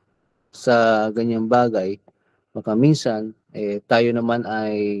tayo sa ganyang bagay. Baka minsan, tayo naman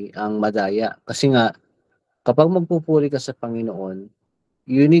ay ang madaya. Kasi nga, kapag magpupuri ka sa Panginoon,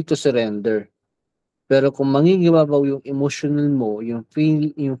 you need to surrender. Pero kung mangingibabaw yung emotional mo, yung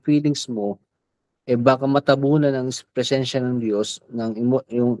feelings mo, baka matabunan ng presensya ng Diyos,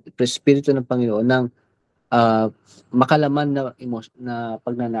 yung Espiritu ng Panginoon ng makalaman na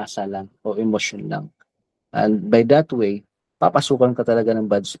pagnanasa lang o emotion lang. And by that way, papasukan ka talaga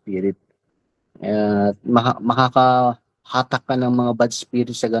ng bad spirit. At makakahatak ka ng mga bad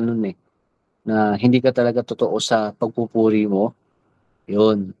spirit sa ganun na hindi ka talaga totoo sa pagpupuri mo.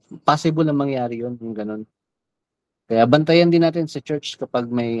 Yun. Possible na mangyari yun, yung ganun. Kaya bantayan din natin sa church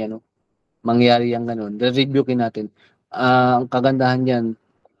kapag may mangyari yung ganun. Re-rebuke natin. Ang kagandahan yan,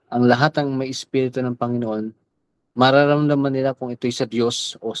 ang lahat ng may espiritu ng Panginoon, mararamdaman nila kung ito'y sa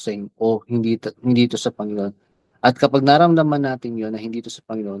Diyos o hindi ito sa Panginoon. At kapag naramdaman natin yon na hindi ito sa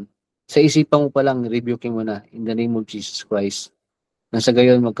Panginoon, sa isipan mo pa lang, rebuking mo na in the name of Jesus Christ. Nang sa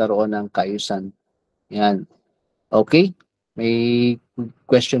gayon magkaroon ng kaayusan. Yan. Okay? May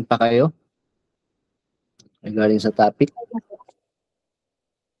question pa kayo regarding sa topic?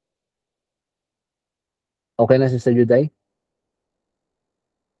 Okay na, Sister Juday?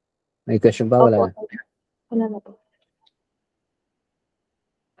 May question pa? Wala na. Wala na po.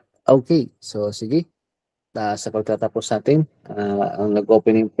 Okay. So, sige. Sa pagtatapos natin, ang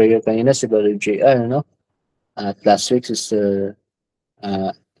nag-opening prayer kanina si Brother JR, no? At last week, Sister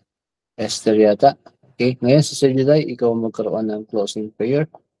Esther yata. Okay. Ngayon, Sister Juday, ikaw magkaroon ng closing prayer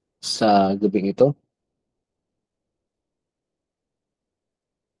sa gabing ito.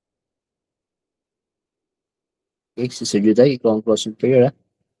 Okay, Sister Juday, ikaw ang closing prayer, ha?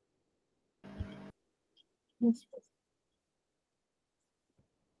 Yes.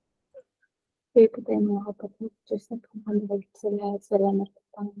 Pray po tayo mga kapatid. Diyos na pangalaga sa lahat. Salamat po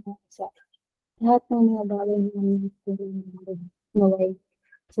Panginoon sa lahat ng mga bagay namin naway.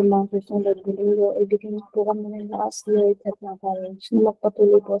 Sa mga susunod na linggo, ibigay niyo po kami ng lakas, Lord, at ng courage na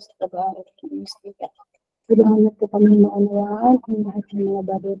magpatuloy po sa pag-aaral ng Mustika. Tulungan niyo po kami maunawaan kung lahat ng mga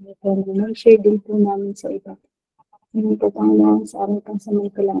bagay na ito na share din po namin sa iba. Ngayon po Panginoon sa aming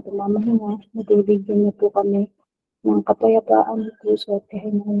pansamantalang pamamahinga, nagbibigyan niyo po kami ng kapayapaan ng puso at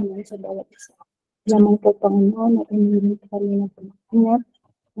kahinaan naman sa bawat isa. Lamang po Panginoon at hindi po kami ng pamahingat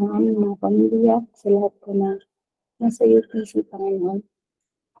ng aming mga pamilya sa lahat po na nasa UPC Panginoon.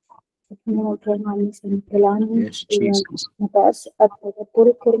 At Panginoon po namin sa nagdalanan, Yes, Jesus. mataas at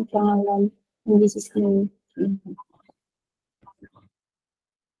pagpapuri ko rin pangalan ng Jesus name.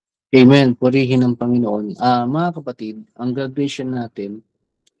 Amen. Purihin ng Panginoon. Mga kapatid, ang graduation natin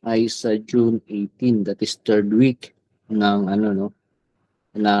ay sa June 18. That is third week ng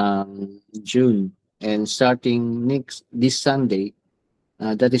ng June. And starting this Sunday,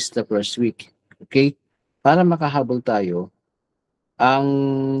 that is the first week. Okay? Para makahabol tayo, ang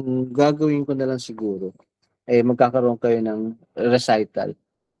gagawin ko na lang siguro ay magkakaroon kayo ng recital.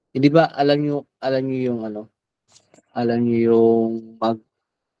 Hindi ba alam niyo yung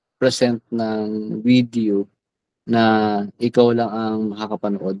mag-present ng video na ikaw lang ang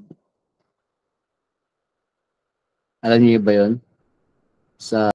makakapanood? Alam niyo ba 'yon? Sa